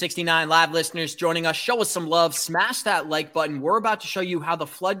 369 live listeners joining us. Show us some love. Smash that like button. We're about to show you how the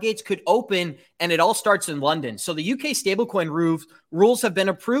floodgates could open, and it all starts in London. So the UK stablecoin rules have been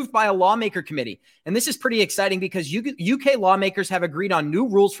approved by a lawmaker committee. And this is pretty exciting because UK lawmakers have agreed on new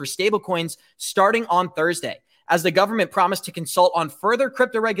rules for stablecoins starting on Thursday, as the government promised to consult on further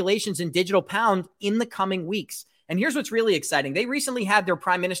crypto regulations in digital pound in the coming weeks. And here's what's really exciting. They recently had their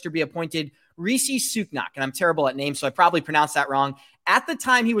prime minister be appointed, Rishi Sunak, and I'm terrible at names, so I probably pronounced that wrong. At the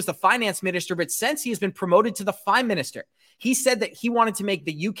time, he was the finance minister, but since he has been promoted to the prime minister, he said that he wanted to make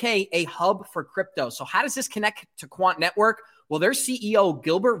the UK a hub for crypto. So how does this connect to Quant Network? Well, their CEO,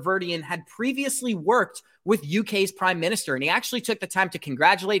 Gilbert Verdian, had previously worked with UK's prime minister, and he actually took the time to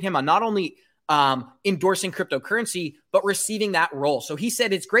congratulate him on not only endorsing cryptocurrency, but receiving that role. So he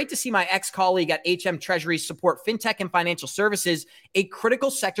said, it's great to see my ex-colleague at HM Treasury support fintech and financial services, a critical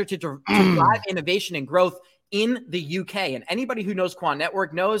sector to drive innovation and growth in the UK. And anybody who knows Quant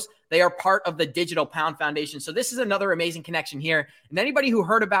Network knows they are part of the Digital Pound Foundation. So this is another amazing connection here. And anybody who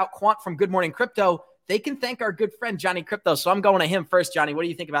heard about Quant from Good Morning Crypto, they can thank our good friend Johnny Crypto. So I'm going to him first. Johnny, what do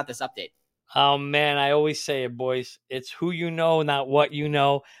you think about this update? Oh, man, I always say it, boys. It's who you know, not what you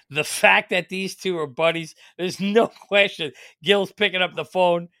know. The fact that these two are buddies, there's no question. Gil's picking up the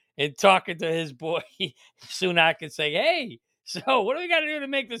phone and talking to his boy Sunak and saying, hey, so what do we got to do to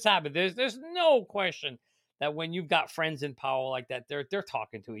make this happen? There's no question that when you've got friends in power like that, they're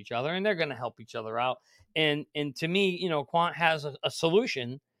talking to each other and they're going to help each other out. And to me, Quant has a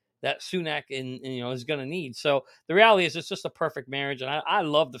solution that Sunak is going to need. So the reality is it's just a perfect marriage. And I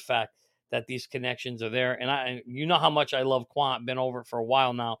love the fact that these connections are there. And how much I love Quant, been over it for a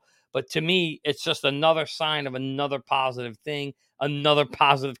while now. But to me, it's just another sign of another positive thing, another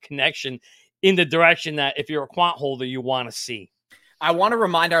positive connection in the direction that if you're a Quant holder, you want to see. I want to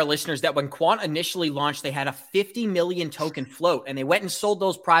remind our listeners that when Quant initially launched, they had a 50 million token float, and they went and sold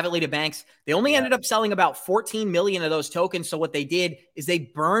those privately to banks. They only ended up selling about 14 million of those tokens. So what they did is they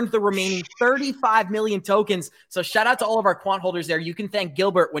burned the remaining 35 million tokens. So shout out to all of our Quant holders there. You can thank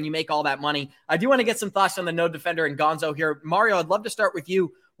Gilbert when you make all that money. I do want to get some thoughts on the Node Defender and Gonzo here. Mario, I'd love to start with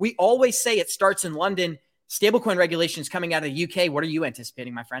you. We always say it starts in London. Stablecoin regulations coming out of the UK. What are you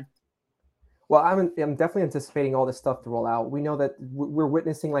anticipating, my friend? Well, I'm definitely anticipating all this stuff to roll out. We know that we're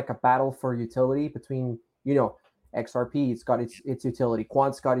witnessing like a battle for utility between, XRP's got its utility,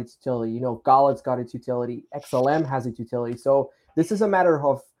 Quant's got its utility, Galad's got its utility, XLM has its utility. So this is a matter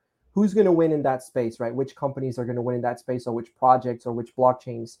of who's going to win in that space, right? Which companies are going to win in that space, or which projects or which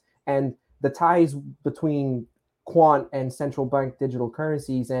blockchains. And the ties between Quant and central bank digital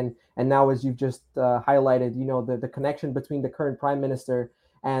currencies, and now, as you've just highlighted, the connection between the current prime minister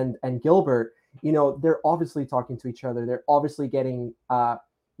and Gilbert. They're obviously talking to each other. They're obviously getting,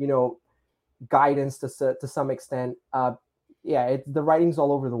 guidance to some extent. The writing's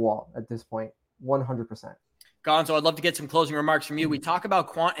all over the wall at this point, 100%. Gonzo, I'd love to get some closing remarks from you. We talk about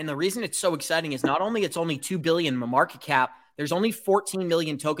Quant, and the reason it's so exciting is not only it's only $2 billion market cap, there's only 14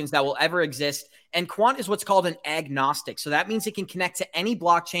 million tokens that will ever exist. And Quant is what's called an agnostic. So that means it can connect to any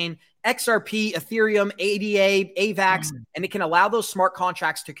blockchain, XRP, Ethereum, ADA, AVAX, and it can allow those smart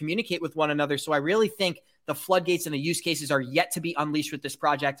contracts to communicate with one another. So I really think the floodgates and the use cases are yet to be unleashed with this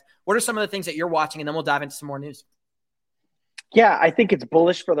project. What are some of the things that you're watching? And then we'll dive into some more news. Yeah, I think it's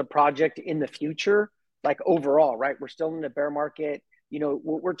bullish for the project in the future, like overall, right? We're still in the bear market.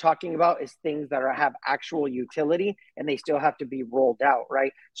 What we're talking about is things that have actual utility and they still have to be rolled out,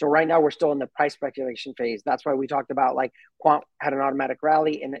 right? So right now we're still in the price speculation phase. That's why we talked about like Quant had an automatic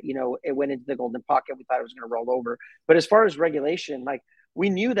rally and, it went into the golden pocket. We thought it was going to roll over. But as far as regulation, like we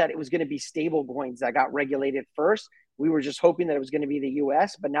knew that it was going to be stable coins that got regulated first. We were just hoping that it was going to be the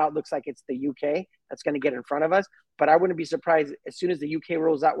US, but now it looks like it's the UK that's going to get in front of us. But I wouldn't be surprised as soon as the UK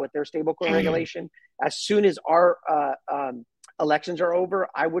rolls out with their stablecoin regulation, as soon as our elections are over,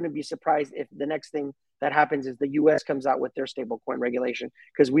 I wouldn't be surprised if the next thing that happens is the US comes out with their stablecoin regulation,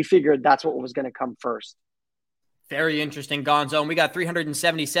 because we figured that's what was going to come first. Very interesting, Gonzo. And we got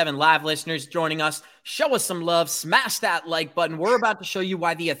 377 live listeners joining us. Show us some love. Smash that like button. We're about to show you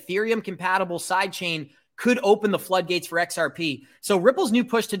why the Ethereum-compatible sidechain could open the floodgates for XRP. So Ripple's new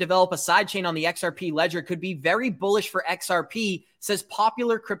push to develop a sidechain on the XRP ledger could be very bullish for XRP, says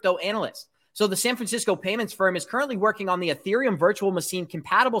popular crypto analyst. So the San Francisco payments firm is currently working on the Ethereum virtual machine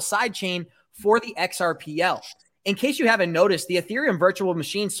compatible sidechain for the XRPL. In case you haven't noticed, the Ethereum virtual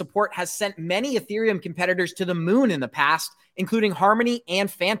machine support has sent many Ethereum competitors to the moon in the past, including Harmony and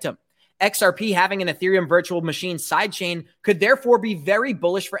Phantom. XRP having an Ethereum virtual machine sidechain could therefore be very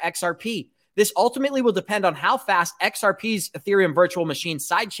bullish for XRP. This ultimately will depend on how fast XRP's Ethereum virtual machine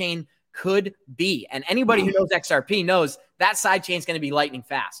sidechain could be. And anybody who knows XRP knows that sidechain is going to be lightning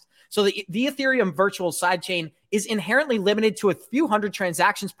fast. So the Ethereum virtual sidechain is inherently limited to a few hundred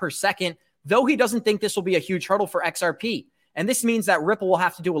transactions per second, though he doesn't think this will be a huge hurdle for XRP. And this means that Ripple will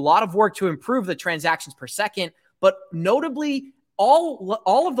have to do a lot of work to improve the transactions per second. But notably,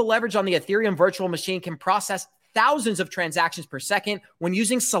 all of the leverage on the Ethereum virtual machine can process thousands of transactions per second when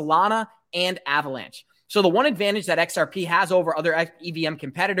using Solana and Avalanche. So the one advantage that XRP has over other EVM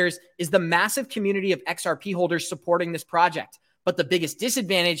competitors is the massive community of XRP holders supporting this project. But the biggest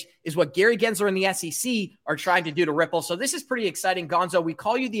disadvantage is what Gary Gensler and the SEC are trying to do to Ripple. So this is pretty exciting. Gonzo, we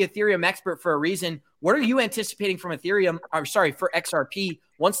call you the Ethereum expert for a reason. What are you anticipating from for XRP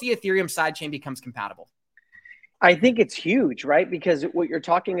once the Ethereum sidechain becomes compatible? I think it's huge, right? Because what you're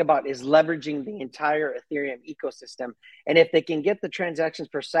talking about is leveraging the entire Ethereum ecosystem. And if they can get the transactions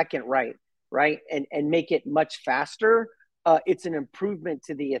per second right, and make it much faster, it's an improvement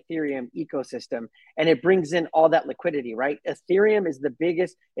to the Ethereum ecosystem, and it brings in all that liquidity, right? Ethereum is the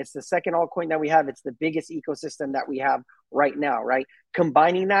biggest, it's the second altcoin that we have. It's the biggest ecosystem that we have right now, right?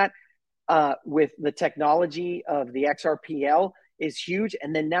 Combining that with the technology of the XRPL is huge.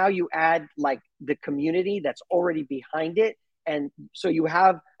 And then now you add like the community that's already behind it. And so you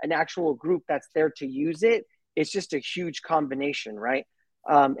have an actual group that's there to use it. It's just a huge combination, right?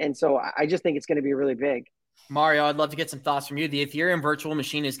 And so I just think it's going to be really big. Mario, I'd love to get some thoughts from you. The Ethereum virtual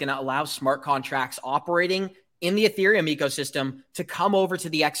machine is going to allow smart contracts operating in the Ethereum ecosystem to come over to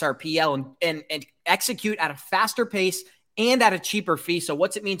the XRPL and execute at a faster pace and at a cheaper fee. So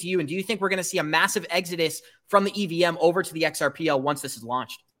what's it mean to you? And do you think we're going to see a massive exodus from the EVM over to the XRPL once this is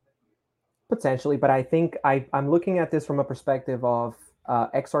launched? Potentially, but I think I'm looking at this from a perspective of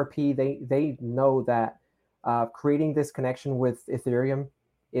XRP. They know that creating this connection with Ethereum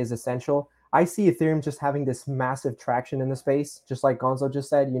is essential. I see Ethereum just having this massive traction in the space, just like Gonzo just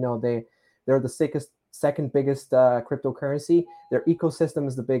said. You know, they're the second biggest cryptocurrency. Their ecosystem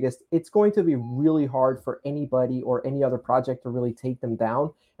is the biggest. It's going to be really hard for anybody or any other project to really take them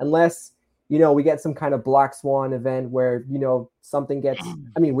down unless, you know, we get some kind of black swan event where, you know, something gets,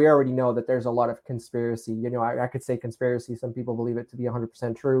 I mean, we already know that there's a lot of conspiracy. You know, I could say conspiracy. Some people believe it to be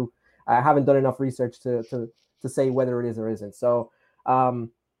 100% true. I haven't done enough research to say whether it is or isn't. So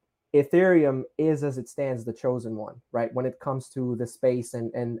Ethereum is, as it stands, the chosen one, right? When it comes to the space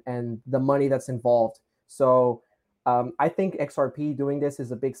and the money that's involved. So I think XRP doing this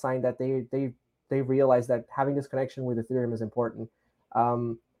is a big sign that they realize that having this connection with Ethereum is important.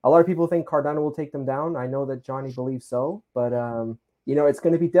 A lot of people think Cardano will take them down. I know that Johnny believes so, but you know, it's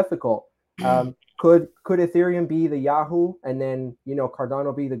going to be difficult. Could Ethereum be the Yahoo and then, you know,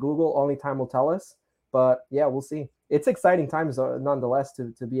 Cardano be the Google? Only time will tell us. But yeah, we'll see. It's exciting times nonetheless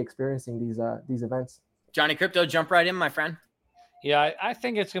to be experiencing these events. Johnny Crypto, jump right in, my friend. Yeah, I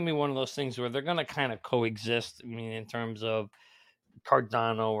think it's going to be one of those things where they're going to kind of coexist. I mean, in terms of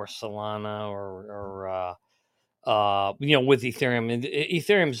Cardano or Solana or you know, with Ethereum. And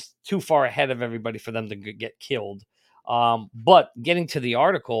Ethereum's too far ahead of everybody for them to get killed. But getting to the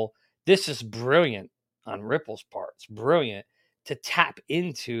article, this is brilliant on Ripple's part. It's brilliant to tap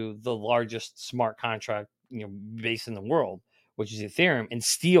into the largest smart contract, you know, base in the world, which is Ethereum, and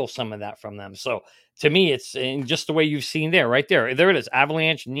steal some of that from them. So to me, it's in just the way you've seen there, right there. There it is.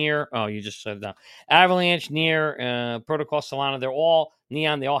 Avalanche, Near. Oh, you just said that. Avalanche, Near, Protocol, Solana. They're all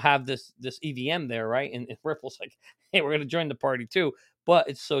Neon. They all have this EVM there, right? And Ripple's like, hey, we're going to join the party too. But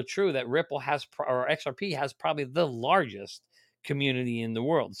it's so true that Ripple has, or XRP has probably the largest community in the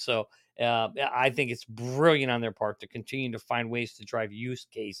world. So I think it's brilliant on their part to continue to find ways to drive use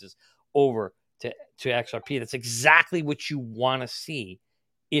cases over to XRP. That's exactly what you want to see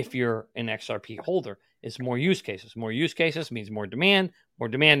if you're an XRP holder. Is more use cases. More use cases means more demand. More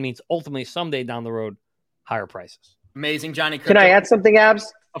demand means ultimately someday down the road, higher prices. Amazing, Johnny Crypto. Can I add something,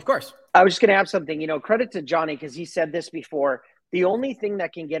 Abs? Of course. I was just going to add something. You know, credit to Johnny because he said this before. The only thing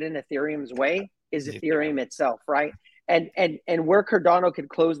that can get in Ethereum's way is Ethereum itself, right? And where Cardano could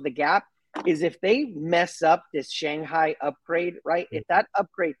close the gap is if they mess up this Shanghai upgrade, right? If that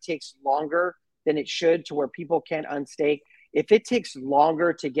upgrade takes longer than it should to where people can't unstake, if it takes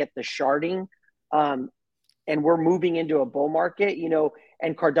longer to get the sharding, and we're moving into a bull market, you know,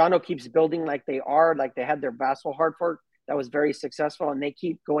 and Cardano keeps building like they are, like they had their Vassal hard fork that was very successful, and they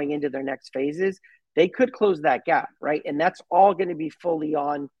keep going into their next phases, they could close that gap, right? And that's all going to be fully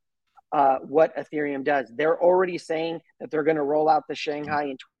on what Ethereum does. They're already saying that they're going to roll out the Shanghai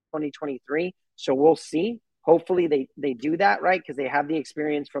in 2023. So we'll see. Hopefully they do that, right? Because they have the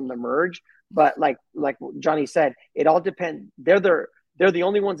experience from the merge. But like Johnny said, it all depends. They're the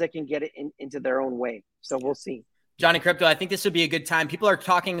only ones that can get it into their own way. So we'll see. Johnny Crypto, I think this would be a good time. People are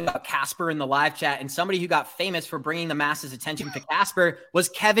talking about Casper in the live chat, and somebody who got famous for bringing the masses' attention to Casper was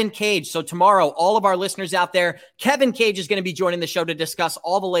Kevin Cage. So tomorrow, all of our listeners out there, Kevin Cage is going to be joining the show to discuss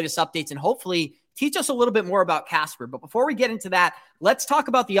all the latest updates and hopefully teach us a little bit more about Casper. But before we get into that, let's talk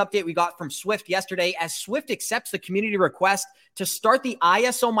about the update we got from Swift yesterday as Swift accepts the community request to start the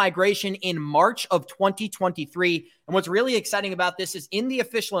ISO migration in March of 2023. And what's really exciting about this is in the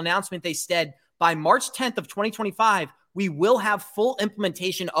official announcement, they said by March 10th of 2025, we will have full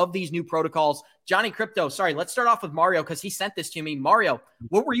implementation of these new protocols. Johnny Crypto, sorry, let's start off with Mario because he sent this to me. Mario,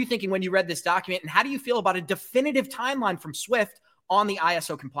 what were you thinking when you read this document, and how do you feel about a definitive timeline from Swift on the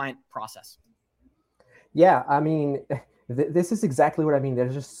ISO compliant process? Yeah, I mean, this is exactly what I mean.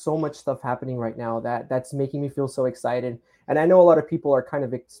 There's just so much stuff happening right now that's making me feel so excited. And I know a lot of people are kind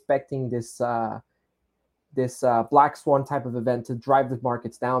of expecting this black swan type of event to drive the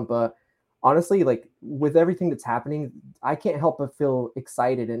markets down, but honestly, like with everything that's happening, I can't help but feel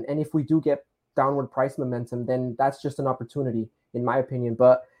excited. And if we do get downward price momentum, then that's just an opportunity, in my opinion.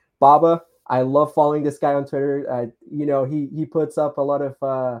 But Baba, I love following this guy on Twitter. He puts up a lot of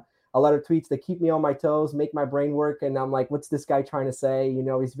tweets that keep me on my toes, make my brain work, and I'm like, what's this guy trying to say?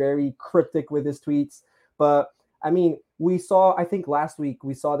 He's very cryptic with his tweets. But I mean, I think last week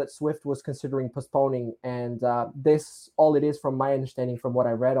we saw that Swift was considering postponing, and this, all it is from my understanding, from what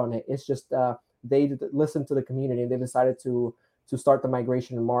I read on it, it's just they listened to the community and they decided to start the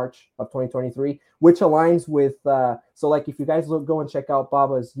migration in March of 2023, which aligns with, so like if you guys go and check out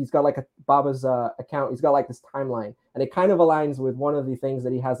Baba's, he's got like Baba's account, he's got like this timeline, and it kind of aligns with one of the things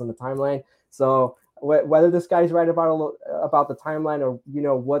that he has on the timeline. So whether this guy's right about the timeline, or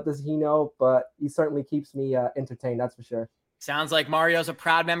what does he know, but he certainly keeps me entertained, that's for sure. Sounds like Mario's a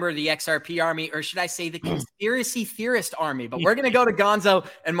proud member of the XRP army, or should I say the conspiracy theorist army? But we're going to go to Gonzo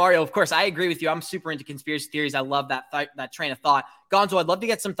and Mario. Of course, I agree with you. I'm super into conspiracy theories. I love that train of thought. Gonzo, I'd love to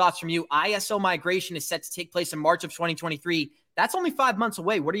get some thoughts from you. ISO migration is set to take place in March of 2023. That's only 5 months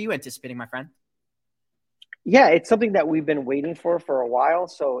away. What are you anticipating, my friend? Yeah, it's something that we've been waiting for a while.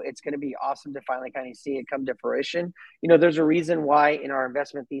 So it's going to be awesome to finally kind of see it come to fruition. There's a reason why in our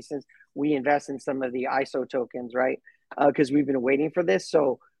investment thesis, we invest in some of the ISO tokens, right? Because we've been waiting for this.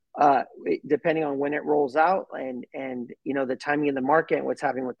 So depending on when it rolls out and the timing of the market and what's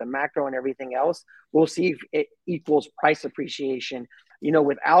happening with the macro and everything else, we'll see if it equals price appreciation.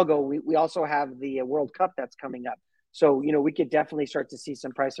 With algo, we also have the World Cup that's coming up. So, we could definitely start to see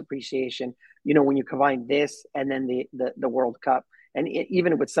some price appreciation, when you combine this and then the World Cup, and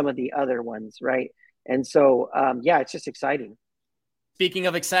even with some of the other ones, right? And so, it's just exciting. Speaking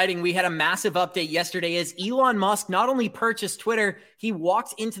of exciting, we had a massive update yesterday as Elon Musk not only purchased Twitter, he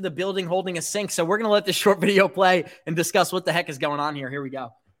walked into the building holding a sink. So we're going to let this short video play and discuss what the heck is going on here. Here we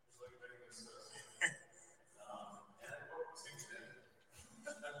go.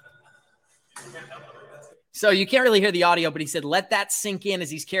 So you can't really hear the audio, but he said, let that sink in,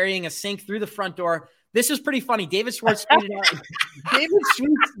 as he's carrying a sink through the front door. This was pretty funny. David Schwartz tweeted out.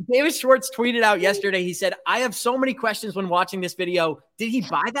 David Schwartz tweeted out yesterday. He said, I have so many questions when watching this video. Did he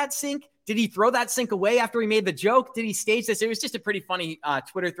buy that sink? Did he throw that sink away after he made the joke? Did he stage this? It was just a pretty funny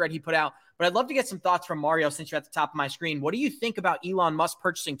Twitter thread he put out. But I'd love to get some thoughts from Mario since you're at the top of my screen. What do you think about Elon Musk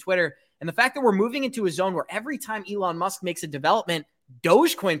purchasing Twitter and the fact that we're moving into a zone where every time Elon Musk makes a development,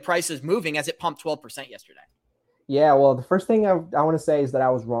 Dogecoin price is moving, as it pumped 12% yesterday? Yeah, well, the first thing I want to say is that I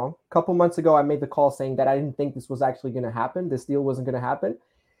was wrong. A couple months ago, I made the call saying that I didn't think this was actually going to happen. This deal wasn't going to happen.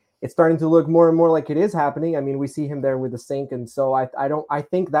 It's starting to look more and more like it is happening. I mean, we see him there with the sink, and so I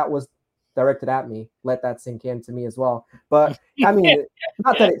think that was directed at me. Let that sink in to me as well. But I mean,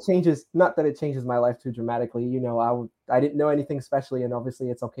 not that it changes my life too dramatically. I didn't know anything especially, and obviously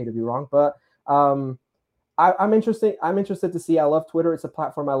it's okay to be wrong. But I'm interested to see. I love Twitter. It's a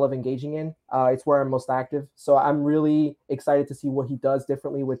platform I love engaging in. It's where I'm most active. So I'm really excited to see what he does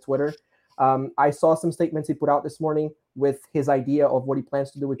differently with Twitter. I saw some statements he put out this morning with his idea of what he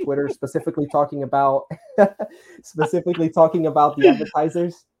plans to do with Twitter, specifically talking about the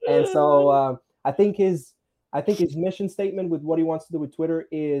advertisers. And so I think his mission statement with what he wants to do with Twitter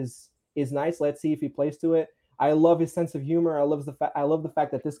is nice. Let's see if he plays to it. I love his sense of humor. I love the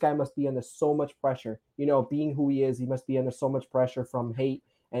fact that this guy must be under so much pressure. Being who he is, he must be under so much pressure from hate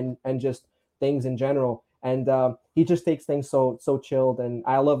and just things in general. And he just takes things so chilled, and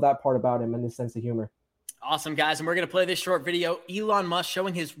I love that part about him and his sense of humor. Awesome, guys, and we're going to play this short video. Elon Musk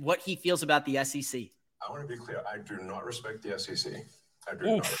showing what he feels about the SEC. I want to be clear. I do not respect the SEC. I do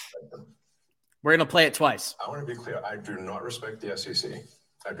not respect them. We're going to play it twice. I want to be clear. I do not respect the SEC.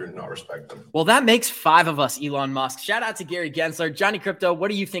 I do not respect them. Well, that makes 5 of us, Elon Musk. Shout out to Gary Gensler. Johnny Crypto, what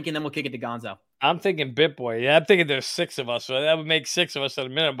are you thinking? Then we'll kick it to Gonzo. I'm thinking Bitboy. Yeah, I'm thinking there's 6 of us. So that would make 6 of us in a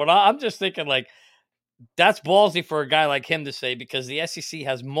minute. But I'm just thinking, like, that's ballsy for a guy like him to say, because the SEC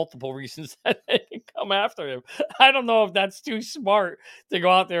has multiple reasons that they can come after him. I don't know if that's too smart to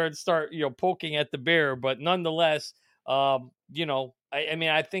go out there and start, poking at the bear. But nonetheless, I mean,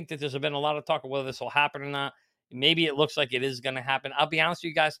 I think that there's been a lot of talk of whether this will happen or not. Maybe it looks like it is going to happen. I'll be honest with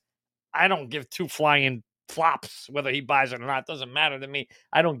you guys. I don't give 2 flying flops whether he buys it or not. It doesn't matter to me.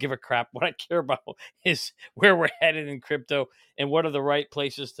 I don't give a crap. What I care about is where we're headed in crypto and what are the right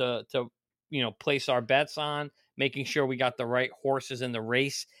places to place our bets on, making sure we got the right horses in the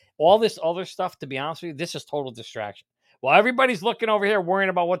race. All this other stuff, to be honest with you, this is total distraction. While everybody's looking over here worrying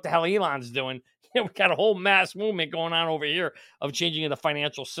about what the hell Elon's doing, we got a whole mass movement going on over here of changing the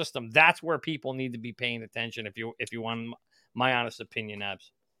financial system. That's where people need to be paying attention. If you want my honest opinion,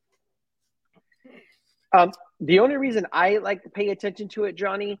 Abs. The only reason I like to pay attention to it,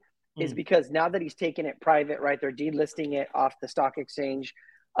 Johnny, is because now that he's taken it private, right? They're delisting it off the stock exchange,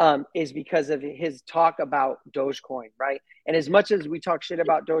 is because of his talk about Dogecoin, right? And as much as we talk shit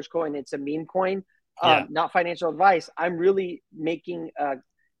about Dogecoin, it's a meme coin, not financial advice. I'm really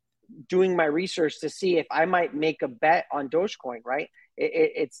doing my research to see if I might make a bet on Dogecoin, right?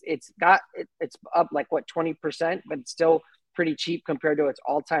 It's up like what, 20%, but it's still pretty cheap compared to its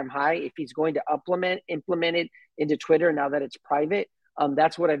all-time high. If he's going to implement it into Twitter now that it's private,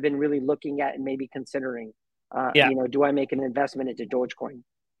 that's what I've been really looking at and maybe considering. Do I make an investment into Dogecoin?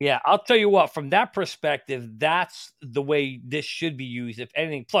 Yeah, I'll tell you what, from that perspective, that's the way this should be used, if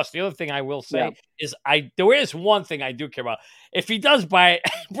anything. Plus, the other thing I will say is there is one thing I do care about. If he does buy it,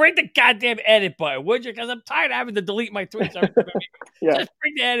 bring the goddamn edit button, would you? Because I'm tired of having to delete my tweets. Just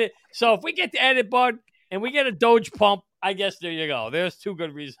bring the edit. So if we get the edit button and we get a Doge pump, I guess there you go. There's two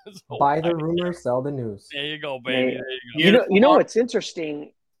good reasons. Buy the rumor, sell the news. There you go, baby. There you go. You know what's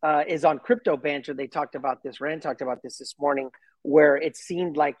interesting is on Crypto Banter, they talked about this. Rand talked about this morning, where it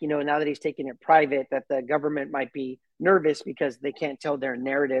seemed like, now that he's taking it private, that the government might be nervous because they can't tell their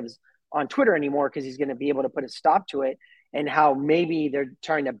narratives on Twitter anymore because he's going to be able to put a stop to it, and how maybe they're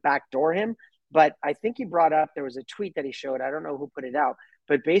trying to backdoor him. But I think he brought up, there was a tweet that he showed, I don't know who put it out,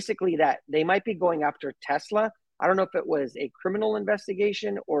 but basically that they might be going after Tesla. I don't know if it was a criminal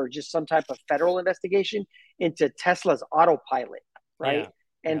investigation or just some type of federal investigation into Tesla's autopilot, right?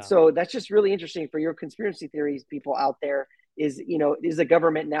 And so that's just really interesting for your conspiracy theories people out there. Is the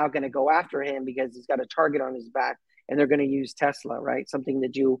government now going to go after him because he's got a target on his back, and they're going to use Tesla, right? Something to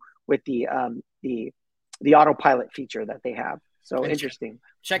do with the autopilot feature that they have. So interesting.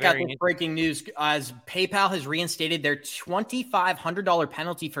 Check out this breaking news as PayPal has reinstated their $2,500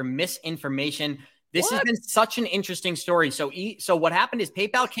 penalty for misinformation. This has been such an interesting story. So what happened is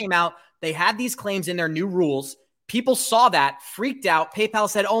PayPal came out. They had these claims in their new rules. People saw that, freaked out. PayPal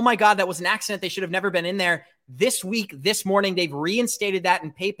said, oh my God, that was an accident. They should have never been in there. This week, this morning, they've reinstated that,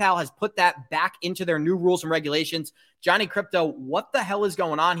 and PayPal has put that back into their new rules and regulations. Johnny Crypto, what the hell is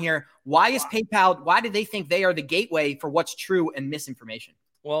going on here? Why is PayPal, why do they think they are the gateway for what's true and misinformation?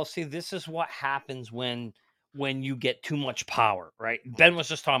 Well, see, this is what happens when you get too much power, right? Ben was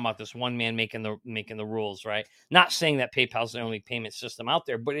just talking about this one man making the rules, right? Not saying that PayPal's the only payment system out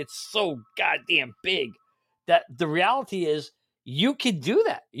there, but it's so goddamn big that the reality is you could do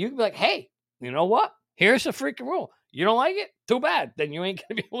that. You can be like, hey, you know what? Here's a freaking rule. You don't like it? Too bad. Then you ain't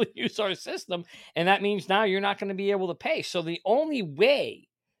going to be able to use our system. And that means now you're not going to be able to pay. So the only way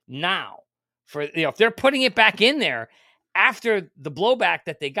now for, if they're putting it back in there after the blowback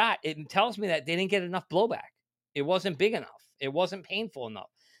that they got, it tells me that they didn't get enough blowback. It wasn't big enough. It wasn't painful enough.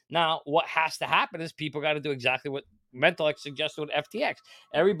 Now, what has to happen is people got to do exactly what Mentalix suggested with FTX.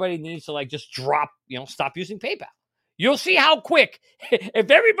 Everybody needs to just drop, stop using PayPal. You'll see how quick, if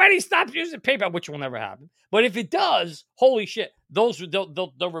everybody stops using PayPal, which will never happen, but if it does, holy shit, they'll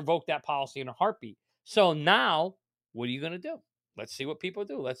revoke that policy in a heartbeat. So now, what are you going to do? Let's see what people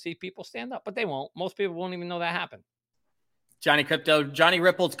do. Let's see people stand up, but they won't. Most people won't even know that happened. Johnny Crypto, Johnny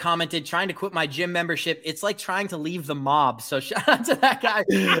Ripples commented, trying to quit my gym membership. It's like trying to leave the mob. So shout out to that guy.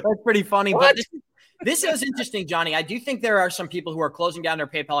 That's pretty funny. But this is interesting, Johnny. I do think there are some people who are closing down their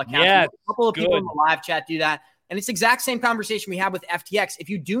PayPal accounts. Yeah, a couple of people in the live chat do that. And it's the exact same conversation we have with FTX. If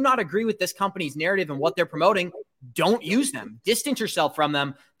you do not agree with this company's narrative and what they're promoting, don't use them. Distance yourself from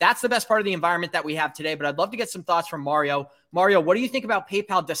them. That's the best part of the environment that we have today. But I'd love to get some thoughts from Mario. Mario, what do you think about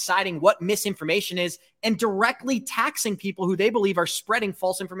PayPal deciding what misinformation is and directly taxing people who they believe are spreading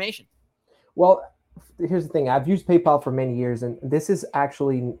false information? Well, here's the thing. I've used PayPal for many years, and this is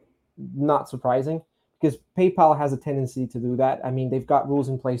actually not surprising because PayPal has a tendency to do that. I mean, they've got rules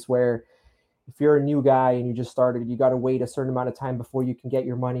in place where if you're a new guy and you just started, you got to wait a certain amount of time before you can get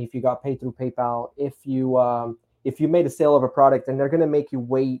your money. If you got paid through PayPal, if you made a sale of a product, and they're going to make you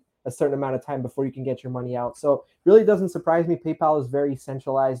wait a certain amount of time before you can get your money out. So really doesn't surprise me. PayPal is very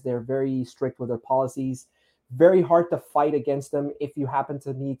centralized. They're very strict with their policies. Very hard to fight against them if you happen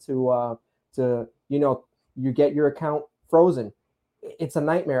to need to you get your account frozen. It's a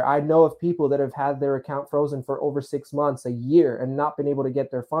nightmare. I know of people that have had their account frozen for over 6 months, a year, and not been able to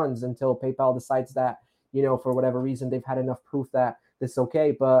get their funds until PayPal decides that, for whatever reason, they've had enough proof that it's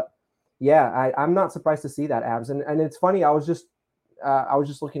okay. But yeah, I'm not surprised to see that, Abs. And it's funny. I was just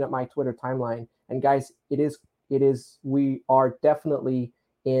looking at my Twitter timeline, and guys, we are definitely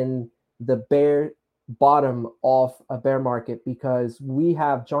in the bare bottom of a bear market because we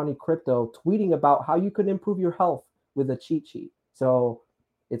have Johnny Crypto tweeting about how you can improve your health with a cheat sheet. So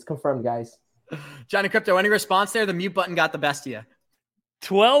it's confirmed, guys. Johnny Crypto, any response there? The mute button got the best of you.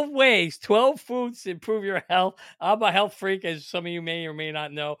 12 ways, 12 foods to improve your health. I'm a health freak, as some of you may or may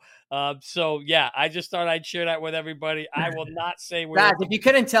not know. So yeah, I just thought I'd share that with everybody. I will not say we're. Guys, if you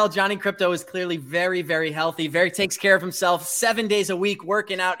couldn't tell, Johnny Crypto is clearly very, very healthy. Very takes care of himself 7 days a week,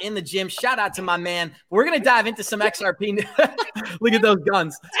 working out in the gym. Shout out to my man. We're going to dive into some XRP. Look at those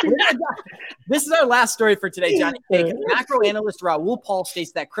guns. This is our last story for today, Johnny K. Macro analyst Raul Paul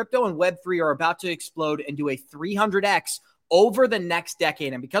states that crypto and Web3 are about to explode and do a 300x over the next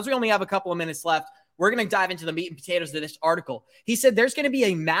decade. And because we only have a couple of minutes left, we're going to dive into the meat and potatoes of this article. He said there's going to be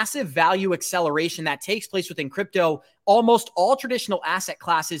a massive value acceleration that takes place within crypto. Almost all traditional asset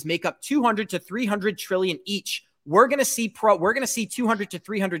classes make up 200 to 300 trillion each. We're going to see 200 to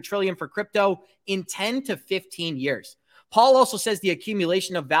 300 trillion for crypto in 10 to 15 years. Paul also says the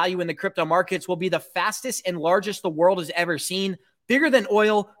accumulation of value in the crypto markets will be the fastest and largest the world has ever seen. Bigger than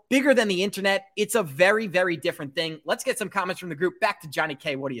oil, bigger than the internet. It's a very, very different thing. Let's get some comments from the group. Back to Johnny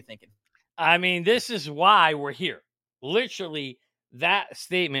K. What are you thinking? I mean, this is why we're here. Literally, that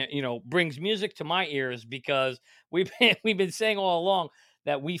statement, brings music to my ears because we've been saying all along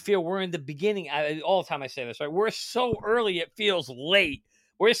that we feel we're in the beginning. All the time I say this, right? We're so early, it feels late.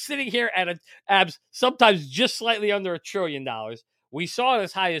 We're sitting here at abs sometimes just slightly under $1 trillion. We saw it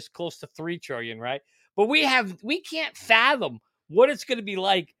as high as close to 3 trillion, right? But we can't fathom what it's going to be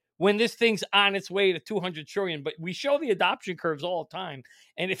like when this thing's on its way to 200 trillion. But we show the adoption curves all the time.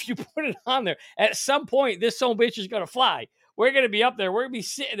 And if you put it on there, at some point, this son of a bitch is going to fly. We're going to be up there. We're going to be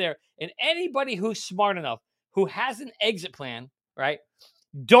sitting there. And anybody who's smart enough, who has an exit plan, right?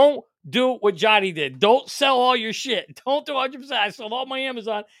 Don't do what Johnny did. Don't sell all your shit. Don't do 100%. I sold all my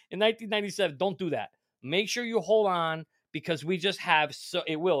Amazon in 1997. Don't do that. Make sure you hold on because we just have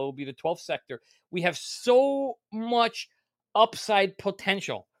it will be the 12th sector. We have so much upside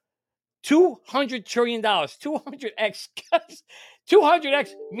potential. $200 trillion, 200x. 200x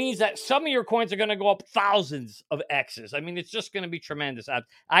means that some of your coins are going to go up thousands of X's. I mean, it's just going to be tremendous.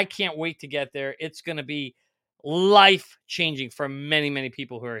 I can't wait to get there. It's going to be life-changing for many, many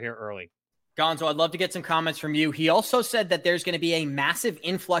people who are here early. Gonzo, I'd love to get some comments from you. He also said that there's going to be a massive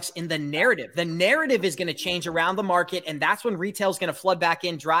influx in the narrative. The narrative is going to change around the market, and that's when retail is going to flood back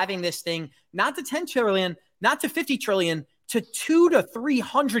in, driving this thing not to 10 trillion, not to 50 trillion, to $200 to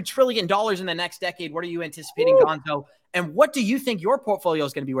 $300 trillion in the next decade. What are you anticipating, Gonzo? And what do you think your portfolio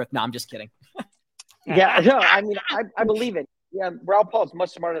is going to be worth? No, I'm just kidding. Yeah, no, I mean, I believe it. Yeah, Raul Paul is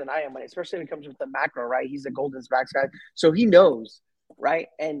much smarter than I am, especially when it comes with the macro, right? He's a Goldman Sachs guy, so he knows, right?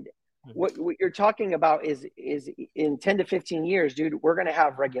 And what you're talking about is in 10 to 15 years, dude, we're going to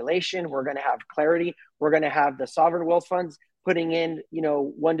have regulation, we're going to have clarity, we're going to have the sovereign wealth funds putting in,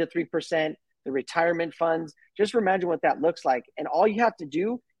 1 to 3%, the retirement funds. Just imagine what that looks like, and all you have to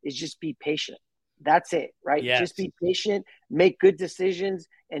do is just be patient. That's it, right? Yes. Just be patient, make good decisions,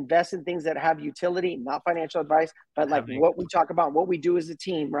 invest in things that have utility, not financial advice, but like what we talk about, what we do as a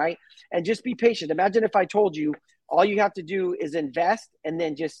team, right? And just be patient. Imagine if I told you all you have to do is invest and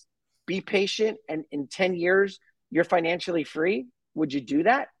then just be patient, and in 10 years, you're financially free. Would you do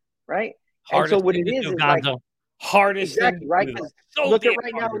that, right? Hardest and so what thing it to is do, is Gonzo. like, Hardest exactly, thing right? to do. So look at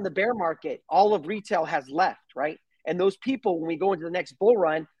right now in the bear market, all of retail has left, right? And those people, when we go into the next bull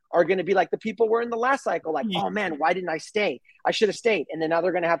run, are going to be like the people were in the last cycle, like, oh man, why didn't I stay? I should have stayed. And then now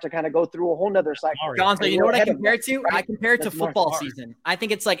they're going to have to kind of go through a whole nother cycle. Gonzo, you know what I compare it to? Right? I compare it to football season. I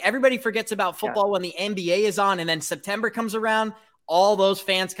think it's like everybody forgets about football when the NBA is on, and then September comes around, all those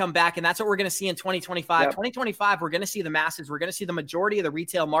fans come back, and that's what we're going to see in 2025. 2025, we're going to see the masses. We're going to see the majority of the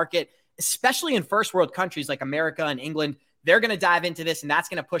retail market, especially in first world countries like America and England. They're going to dive into this, and that's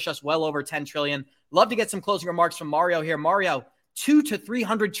going to push us well over 10 trillion. Love to get some closing remarks from Mario here. Mario, $200 to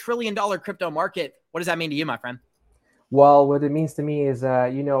 $300 trillion crypto market. What does that mean to you, my friend? Well, what it means to me is,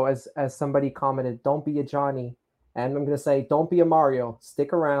 as somebody commented, don't be a Johnny. And I'm going to say, don't be a Mario.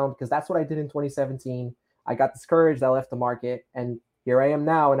 Stick around, because that's what I did in 2017. I got discouraged. I left the market, and here I am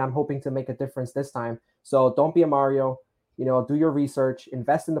now, and I'm hoping to make a difference this time. So don't be a Mario. Do your research,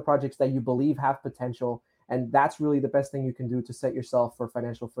 invest in the projects that you believe have potential. And that's really the best thing you can do to set yourself for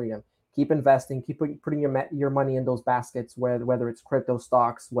financial freedom. Keep investing, keep putting your money in those baskets, whether it's crypto,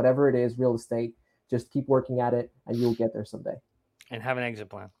 stocks, whatever it is, real estate. Just keep working at it, and you'll get there someday. And have an exit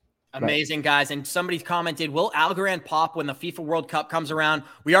plan. Amazing, guys. And somebody's commented, will Algorand pop when the FIFA World Cup comes around?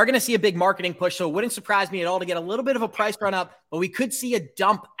 We are going to see a big marketing push, so it wouldn't surprise me at all to get a little bit of a price run up, but we could see a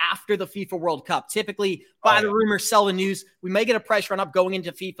dump after the FIFA World Cup. Typically, buy the rumors, sell the news. We may get a price run up going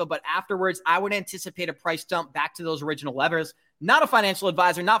into FIFA, but afterwards, I would anticipate a price dump back to those original levels. not a financial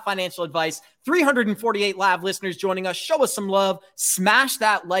advisor, not financial advice. 348 live listeners joining us. Show us some love. Smash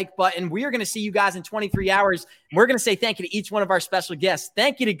that like button. We are going to see you guys in 23 hours. We're going to say thank you to each one of our special guests.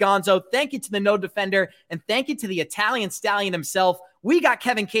 Thank you to Gonzo. Thank you to the No Defender. And thank you to the Italian Stallion himself. We got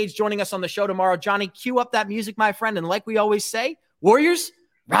Kevin Cage joining us on the show tomorrow. Johnny, cue up that music, my friend. And like we always say, Warriors,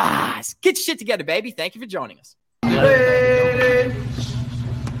 rise. Get your shit together, baby. Thank you for joining us. Hey.